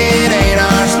say it ain't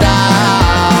our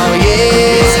style.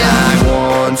 Yeah, it's like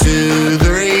 1, 2,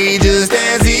 3, just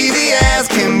as easy as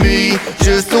can be.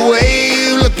 Just the way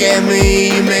you look at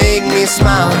me, you make me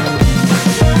smile.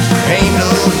 Ain't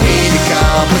no need to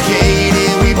complicate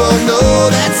it. We both know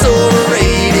that's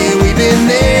overrated. We've been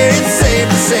there, it's safe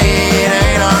to say it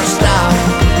ain't our style.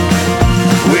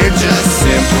 We're just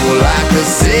simple like a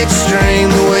 6th string,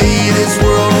 the way this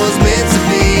world was meant to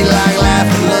be. Like laugh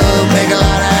and love, make a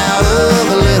lot out of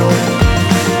a little.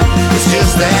 It's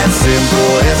just that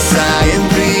simple,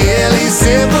 S-I-M-P-L-E,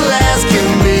 simple as can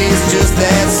be. It's just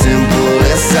that simple,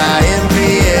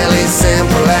 S-I-M-P-L-E,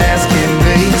 simple as can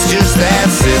be. It's just that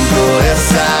simple,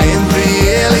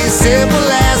 S-I-M-P-L-E, simple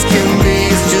as can be.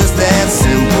 It's just that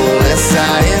simple,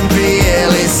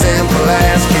 S-I-M-P-L-E, simple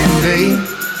as can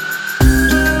be.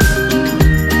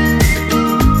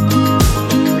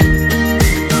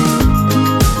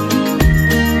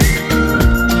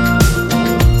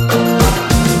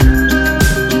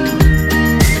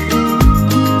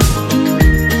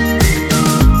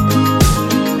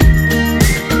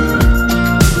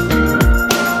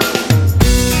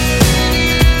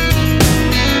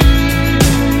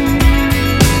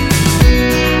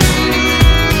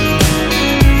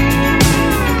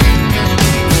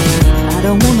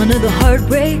 Another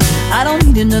heartbreak, I don't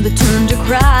need another turn to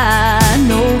cry.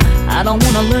 No, I don't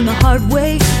wanna learn the hard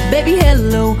way. Baby,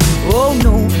 hello, oh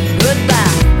no,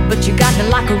 goodbye. But you got me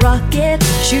like a rocket,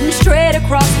 shooting straight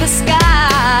across the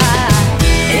sky.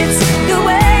 It's the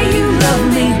way you love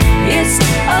me, it's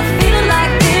a feeling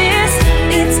like this.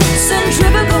 It's so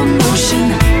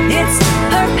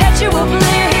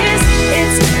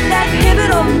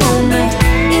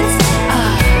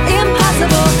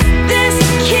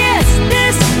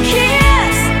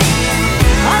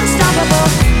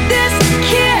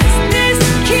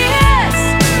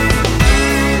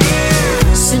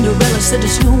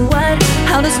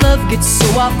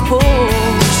of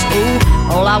course.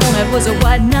 Oh, all I wanted was a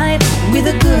white knight with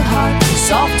a good heart,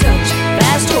 soft touch,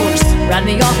 fast horse, ride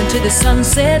me off into the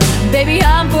sunset. Baby,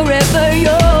 I'm forever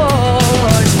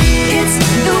yours. It's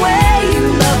the way you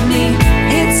love me.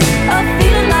 It's a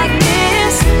feeling like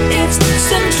this. It's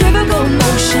centrifugal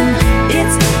motion.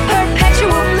 It's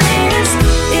perpetual bliss.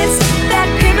 It's that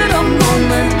pivotal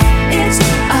moment. It's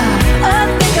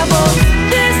unthinkable.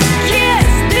 This kiss,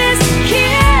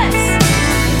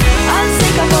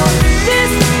 unthinkable.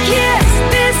 This kiss.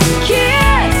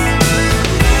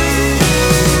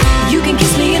 You can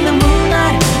kiss me in the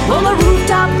moonlight, on the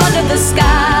rooftop under the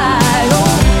sky.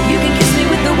 Oh, you can kiss me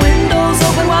with the windows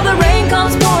open while the rain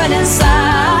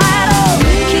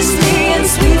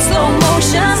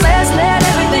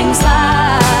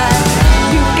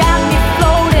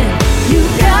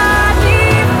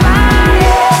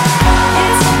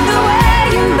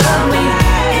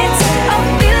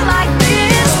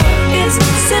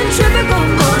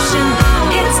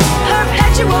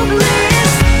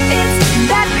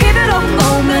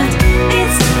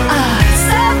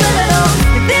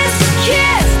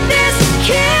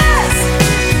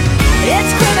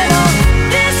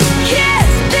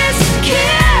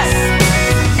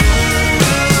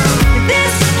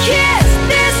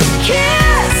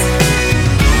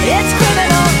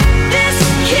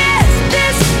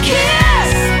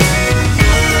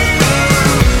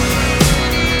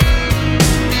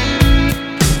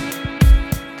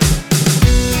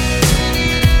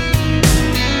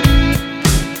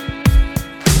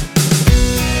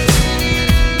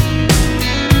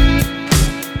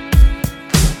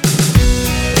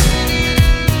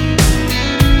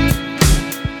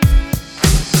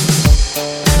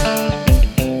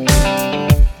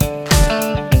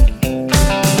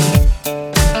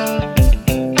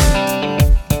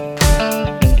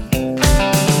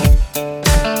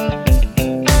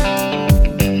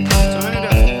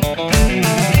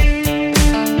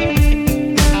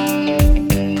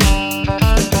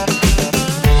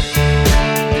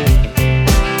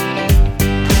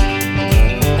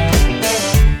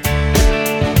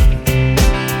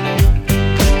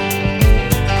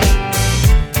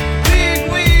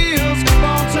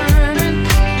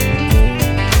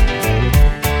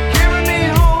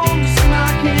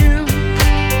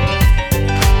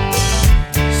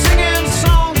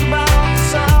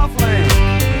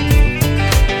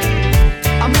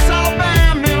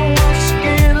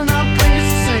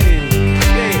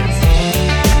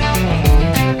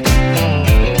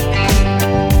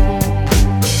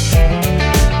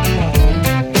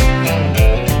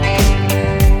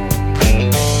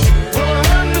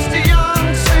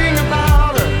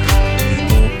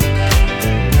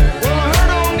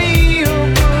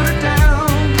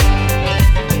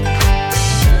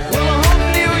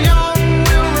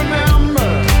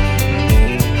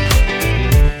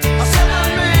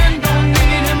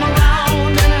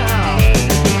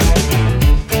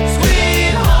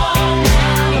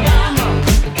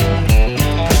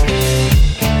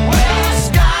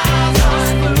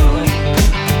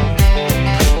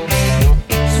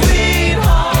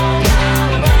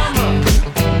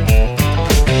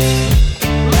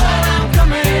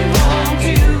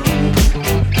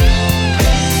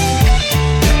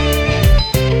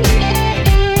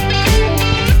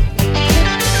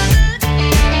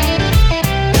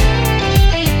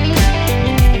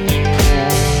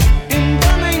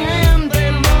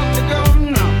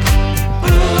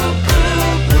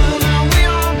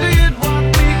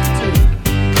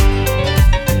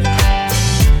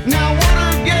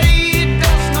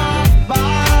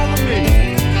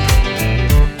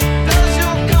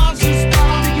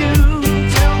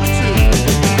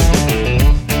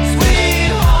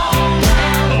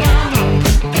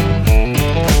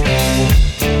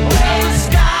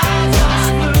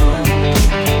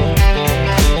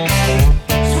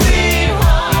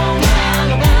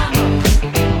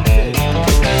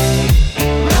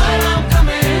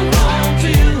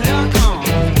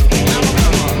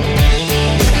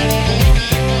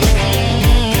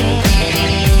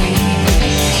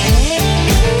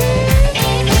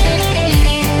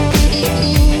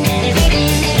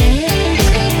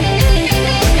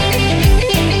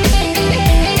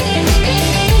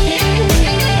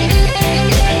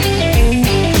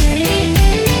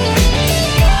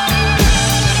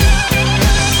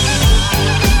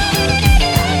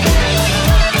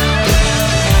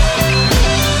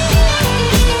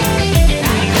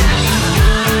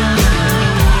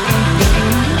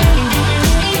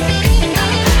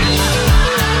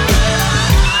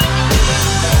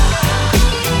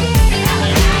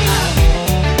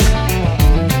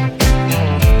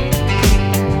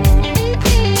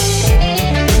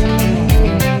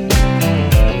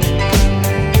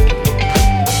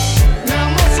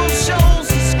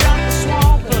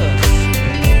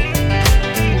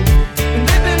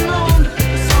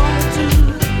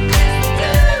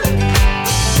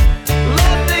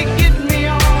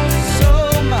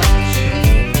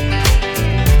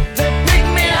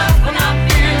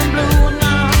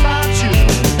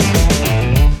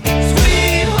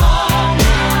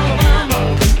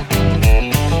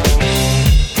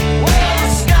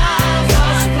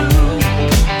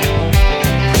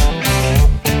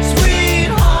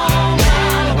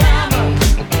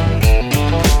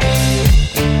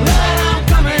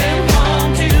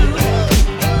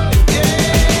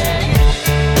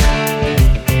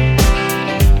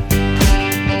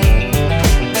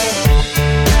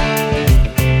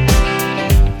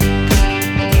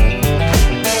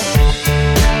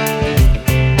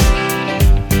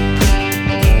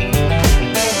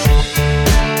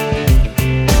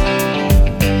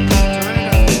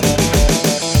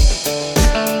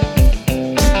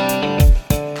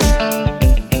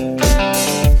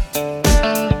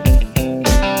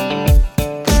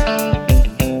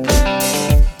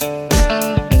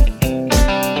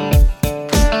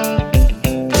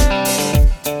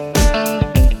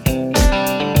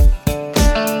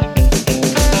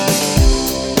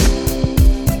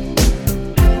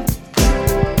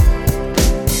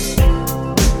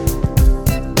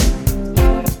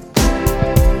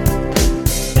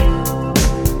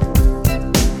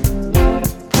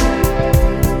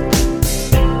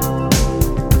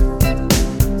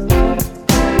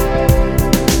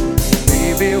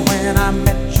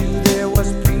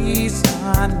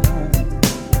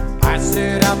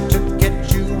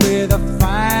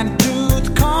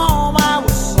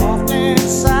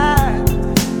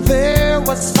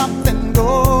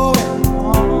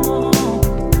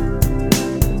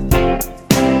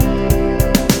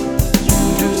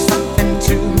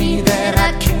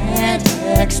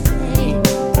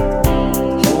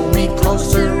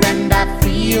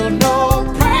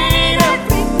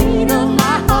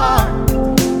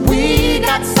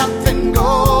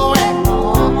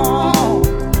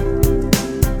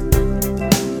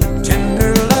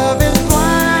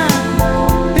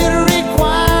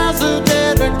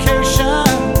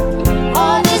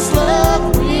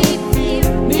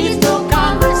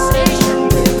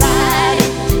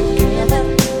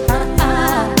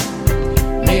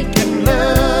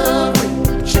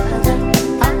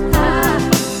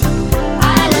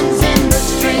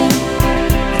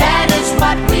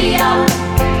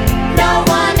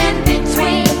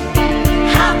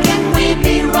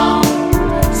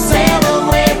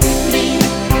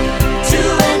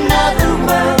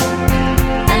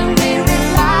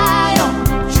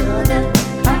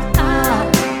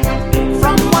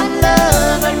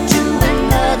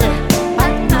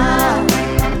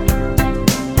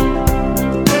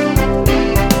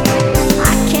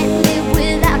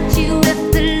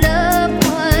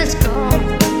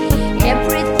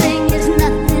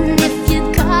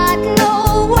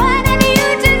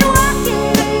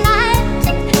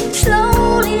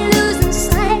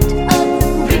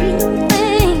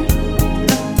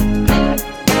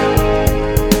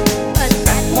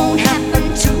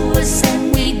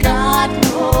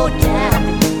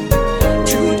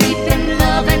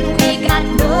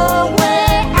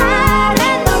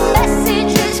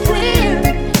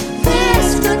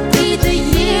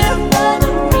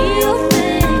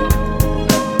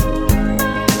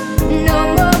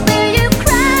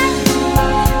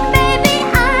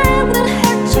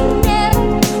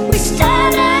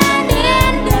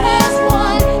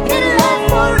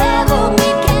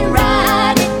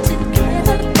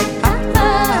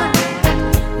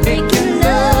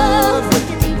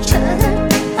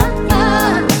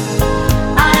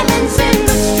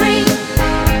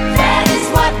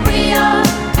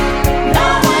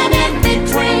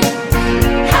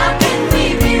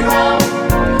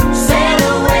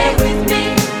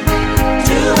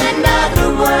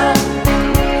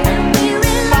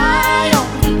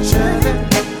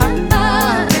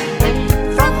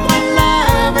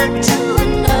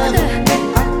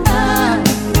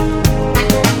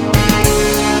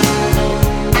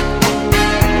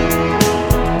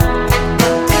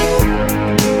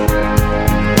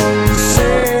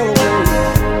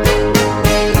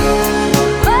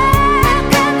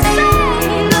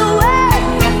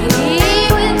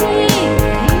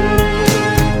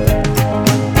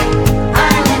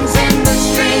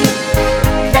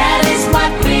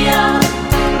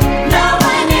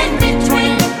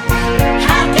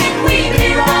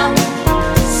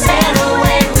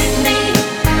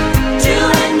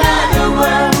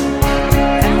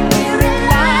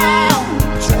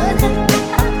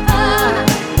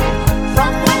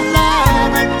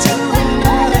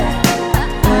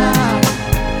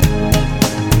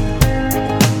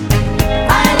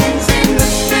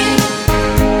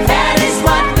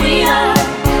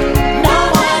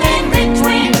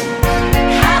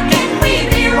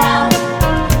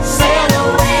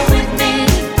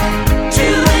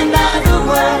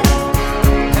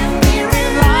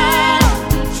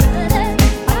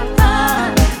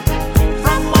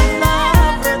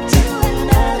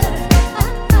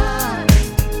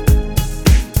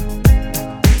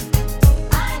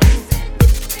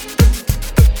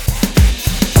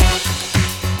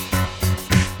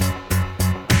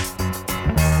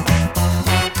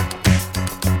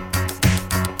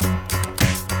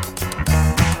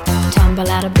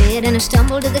bed and I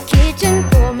stumble to the kitchen,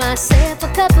 pour myself a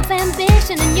cup of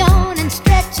ambition and yawn and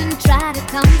stretch and try to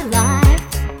come to life.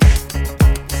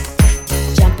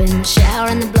 Jump in the shower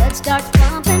and the blood starts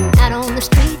pumping. Out on the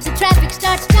streets the traffic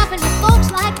starts jumping with folks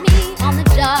like me on the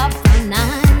job from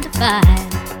 9 to 5.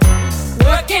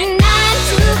 Working 9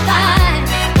 to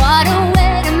 5, what a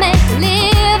way to make a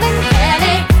living.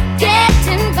 Barely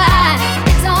getting by,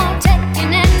 it's all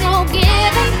taking and no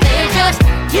giving. They just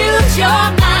use your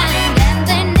mind and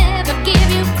they never give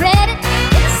you credit.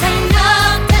 It's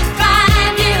enough to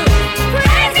drive you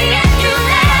crazy if you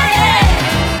let it.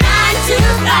 9 to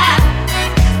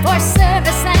 5 for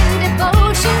service and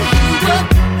devotion. You would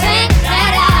think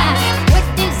that I would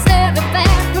deserve a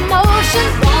fair promotion.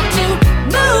 Want to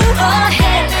move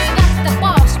ahead, but the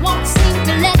boss won't seem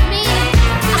to let me.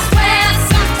 I swear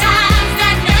sometimes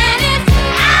that man is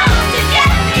out to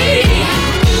get me.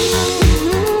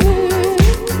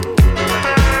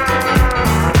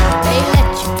 They let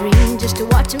you dream just to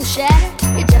watch him shatter.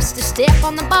 You're just a step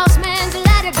on the boss man's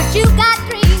ladder, but you got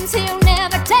dreams he'll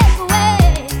never take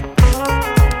away.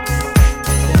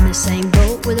 In the same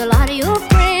boat with a lot of your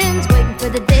friends, waiting for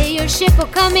the day your ship will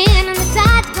come in and the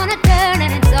tide's gonna turn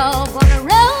and it's all gonna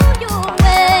roll your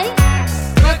way.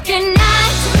 Working 9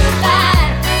 to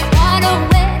 5, what a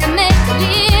way to make a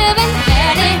living.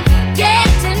 Barely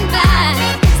getting by,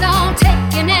 it's all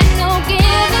taking and no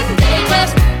giving. They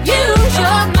just use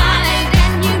your mind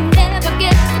and you never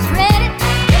get the credit.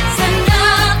 It's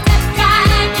enough to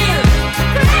drive you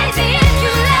crazy if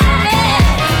you let it.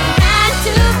 9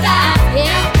 to 5,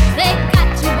 yeah, they got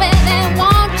you where they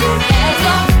want you. There's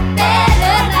a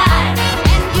better life,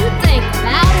 and you think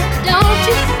about it, don't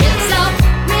you? It's a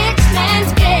rich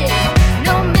man's game,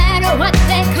 no matter what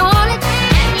they call it.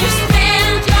 And you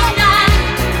spend your life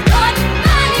putting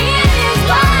money in his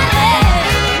wallet.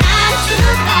 9 to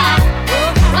 5, oh,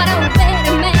 what a way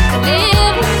to make a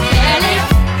living. Barely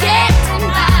getting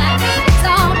by, it's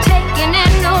all taking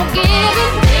and no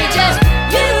giving. They just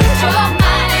use your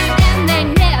mind and they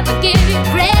never give you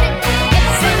credit.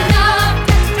 It's enough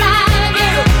to drive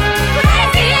you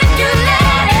crazy if you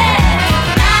let it.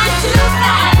 9 to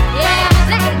 5, yeah,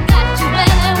 they got you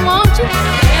where they want you.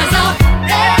 There's a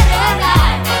better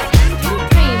life, and you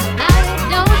dream about it,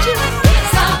 don't you?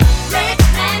 It's a rich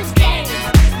man's game,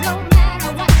 no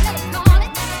matter what they call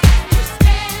it. You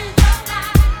spend your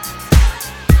life.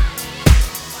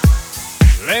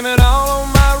 Blame it all on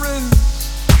my roots.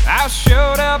 I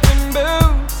showed up in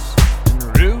boots and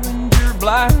ruined your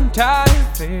blind tie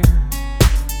affair.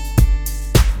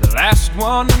 The last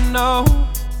one to know,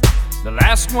 the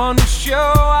last one to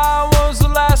show. I was the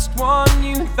last one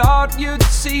you thought you'd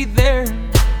see there.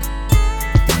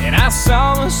 And I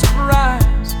saw the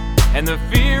surprise and the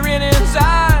fear in his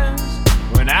eyes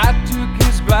when I took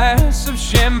his glass of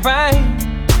champagne.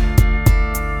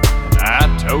 I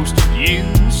toasted you,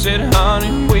 said,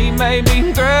 honey, we may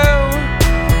be through,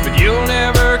 but you'll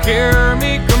never hear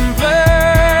me complain.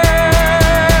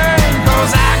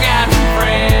 'Cause I got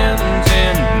friends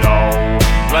in low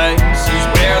places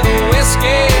where the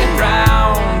whiskey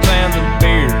drowns and the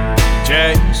beer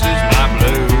chases my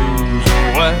blues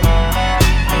away.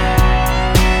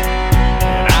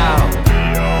 And I'll be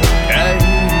okay.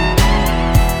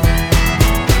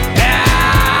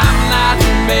 I'm not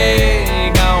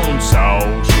big on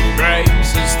social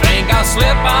graces. Think I'll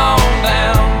slip on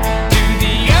down to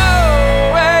the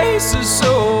oasis.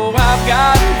 So I've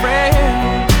got a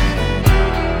friend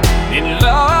in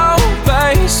low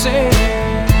places.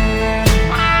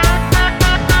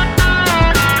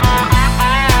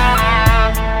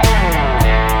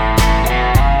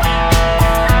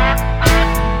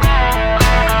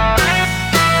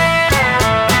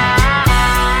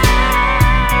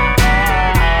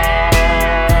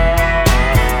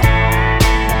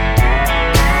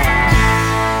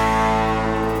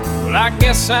 Well, I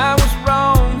guess I was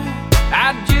wrong.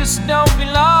 I just don't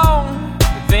belong.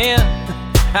 But then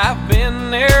I've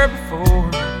been there before.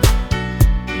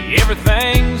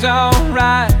 Everything's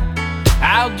alright.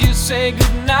 I'll just say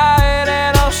goodnight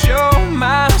and I'll show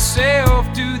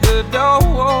myself to the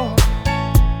door.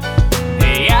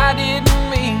 Hey, I didn't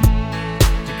mean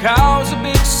to cause a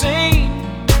big scene.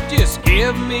 Just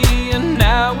give me an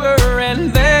hour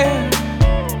and then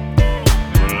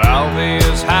all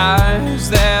these highs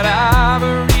that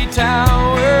ivory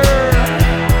tower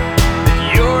that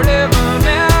you're living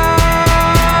in.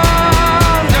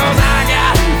 'Cause I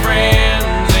got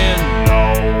friends in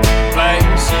low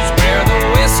places where the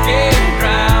whiskey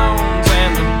drowns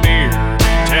and the beer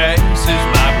chases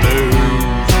my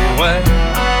blues away.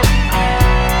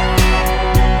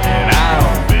 And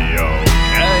I'll be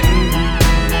okay.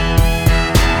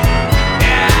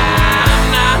 Yeah,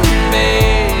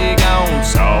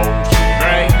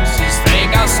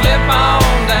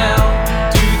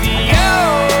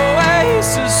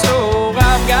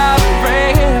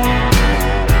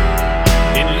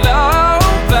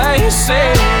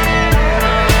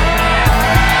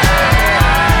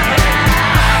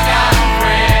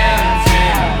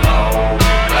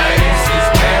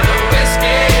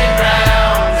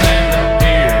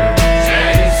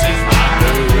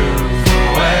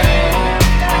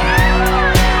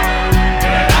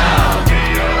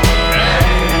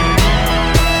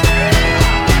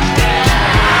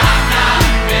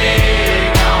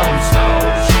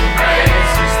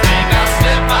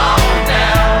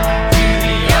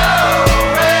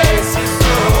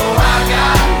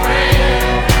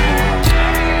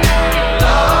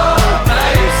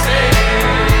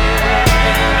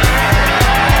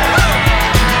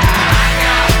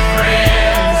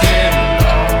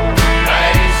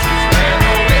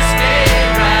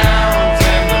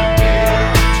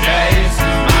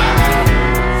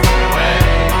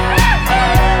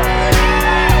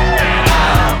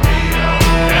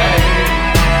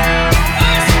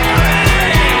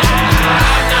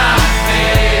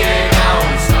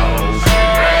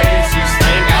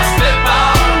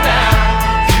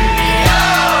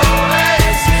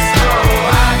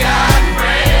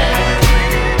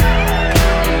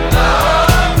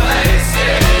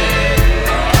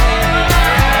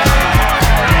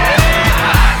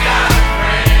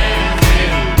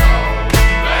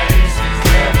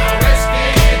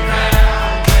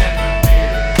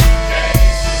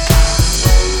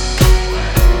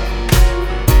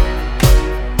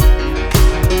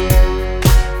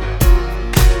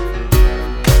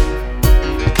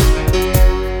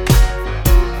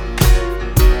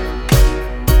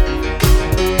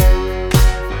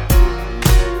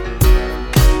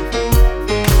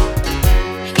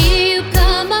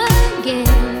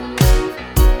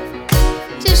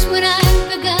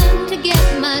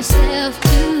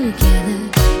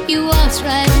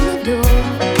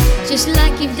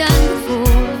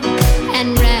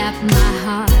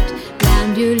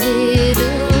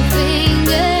 little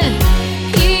finger.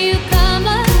 Here you come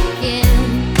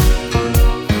again.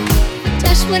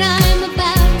 Just when I'm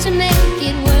about to make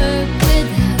it work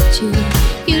without you,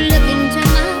 you look into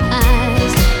my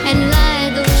eyes and lie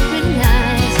those pretty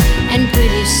lies. And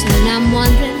pretty soon I'm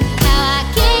wondering how I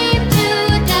came to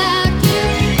doubt you.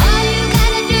 All you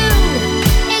gotta do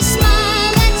is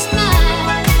smile and smile,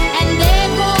 and there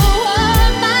go all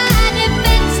my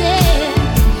defenses.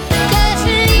 Just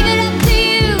leave it up to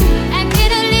you, and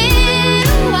in a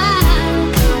little while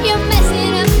you're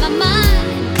messing up my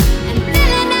mind and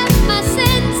filling up my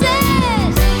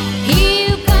senses. Here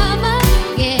you come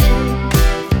again,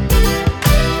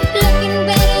 looking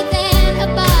better than a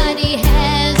body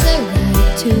has a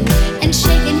right to, and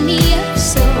shaking me up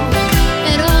so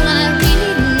that all I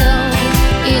really know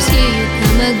is here you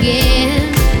come again.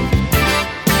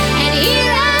 And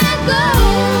here I go.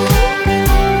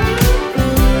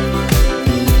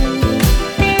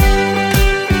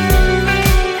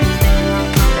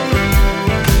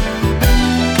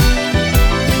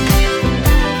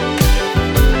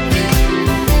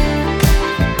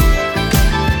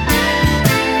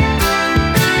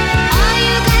 All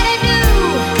you gotta do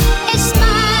is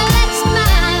smile and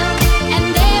smile, and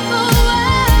there go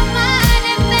all my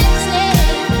defenses.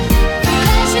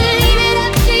 Just leave it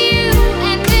up to you,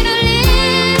 and in a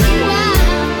little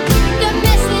while you're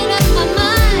messing up my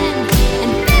mind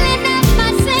and filling up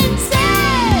my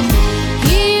senses.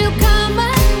 Here you come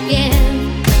again,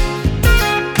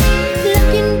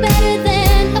 looking better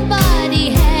than a body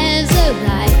has a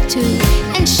right to,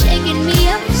 and shaking me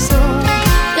up so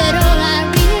that all I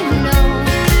really know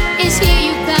is here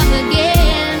you come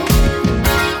again.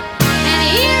 And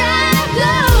here I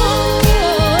go,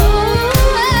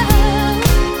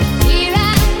 here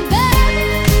I go,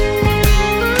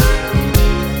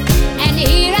 and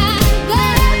here I go,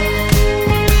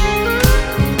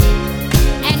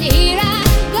 and here I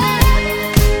go,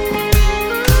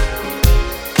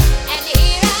 and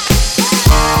here I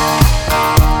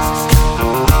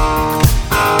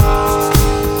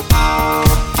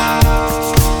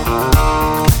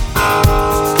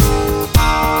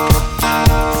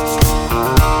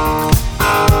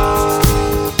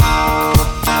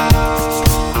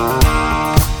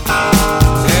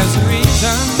There's a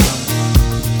reason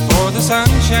for the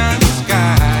sunshine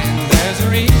sky, and there's a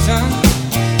reason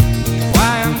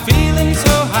why I'm feeling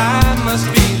so high. Must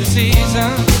be the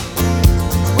season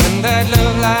when that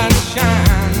love light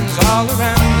shines all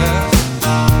around us.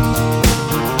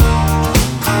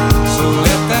 So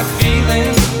let that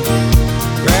feeling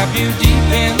grab you deep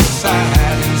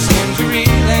inside and send you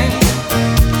reeling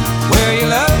where your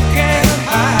love can't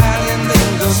hide, and then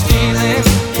go stealing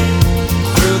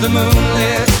through the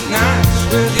moonlit nights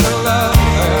with your lover.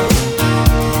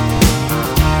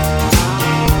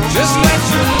 Just let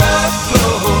your love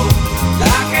flow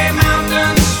like a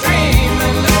mountain stream,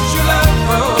 and let your love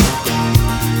grow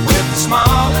with the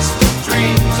smallest of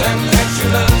dreams, and let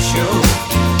your love show,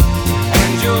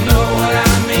 and you'll know what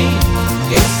I mean.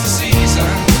 It's the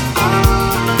season.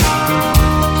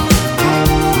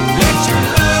 Let your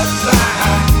love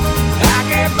fly like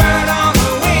a bird on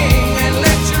the wing, and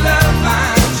let your love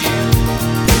find you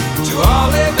to all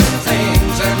living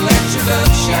things, and let your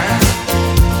love shine,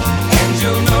 and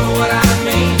you'll know what I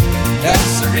mean.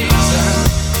 That's the reason.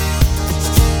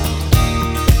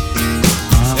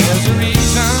 There's a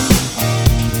reason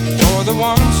for the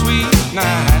warm, sweet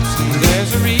nights, and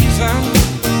there's a reason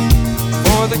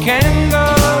for the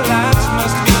candle lights.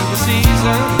 Must be the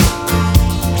season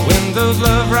when those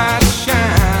love lights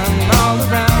shine all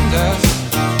around us.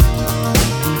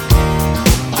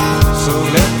 So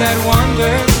let that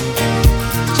wonder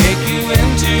take you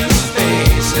into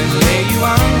space and lay you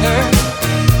under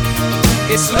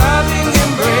its loving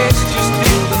embrace. Just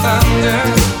feel the thunder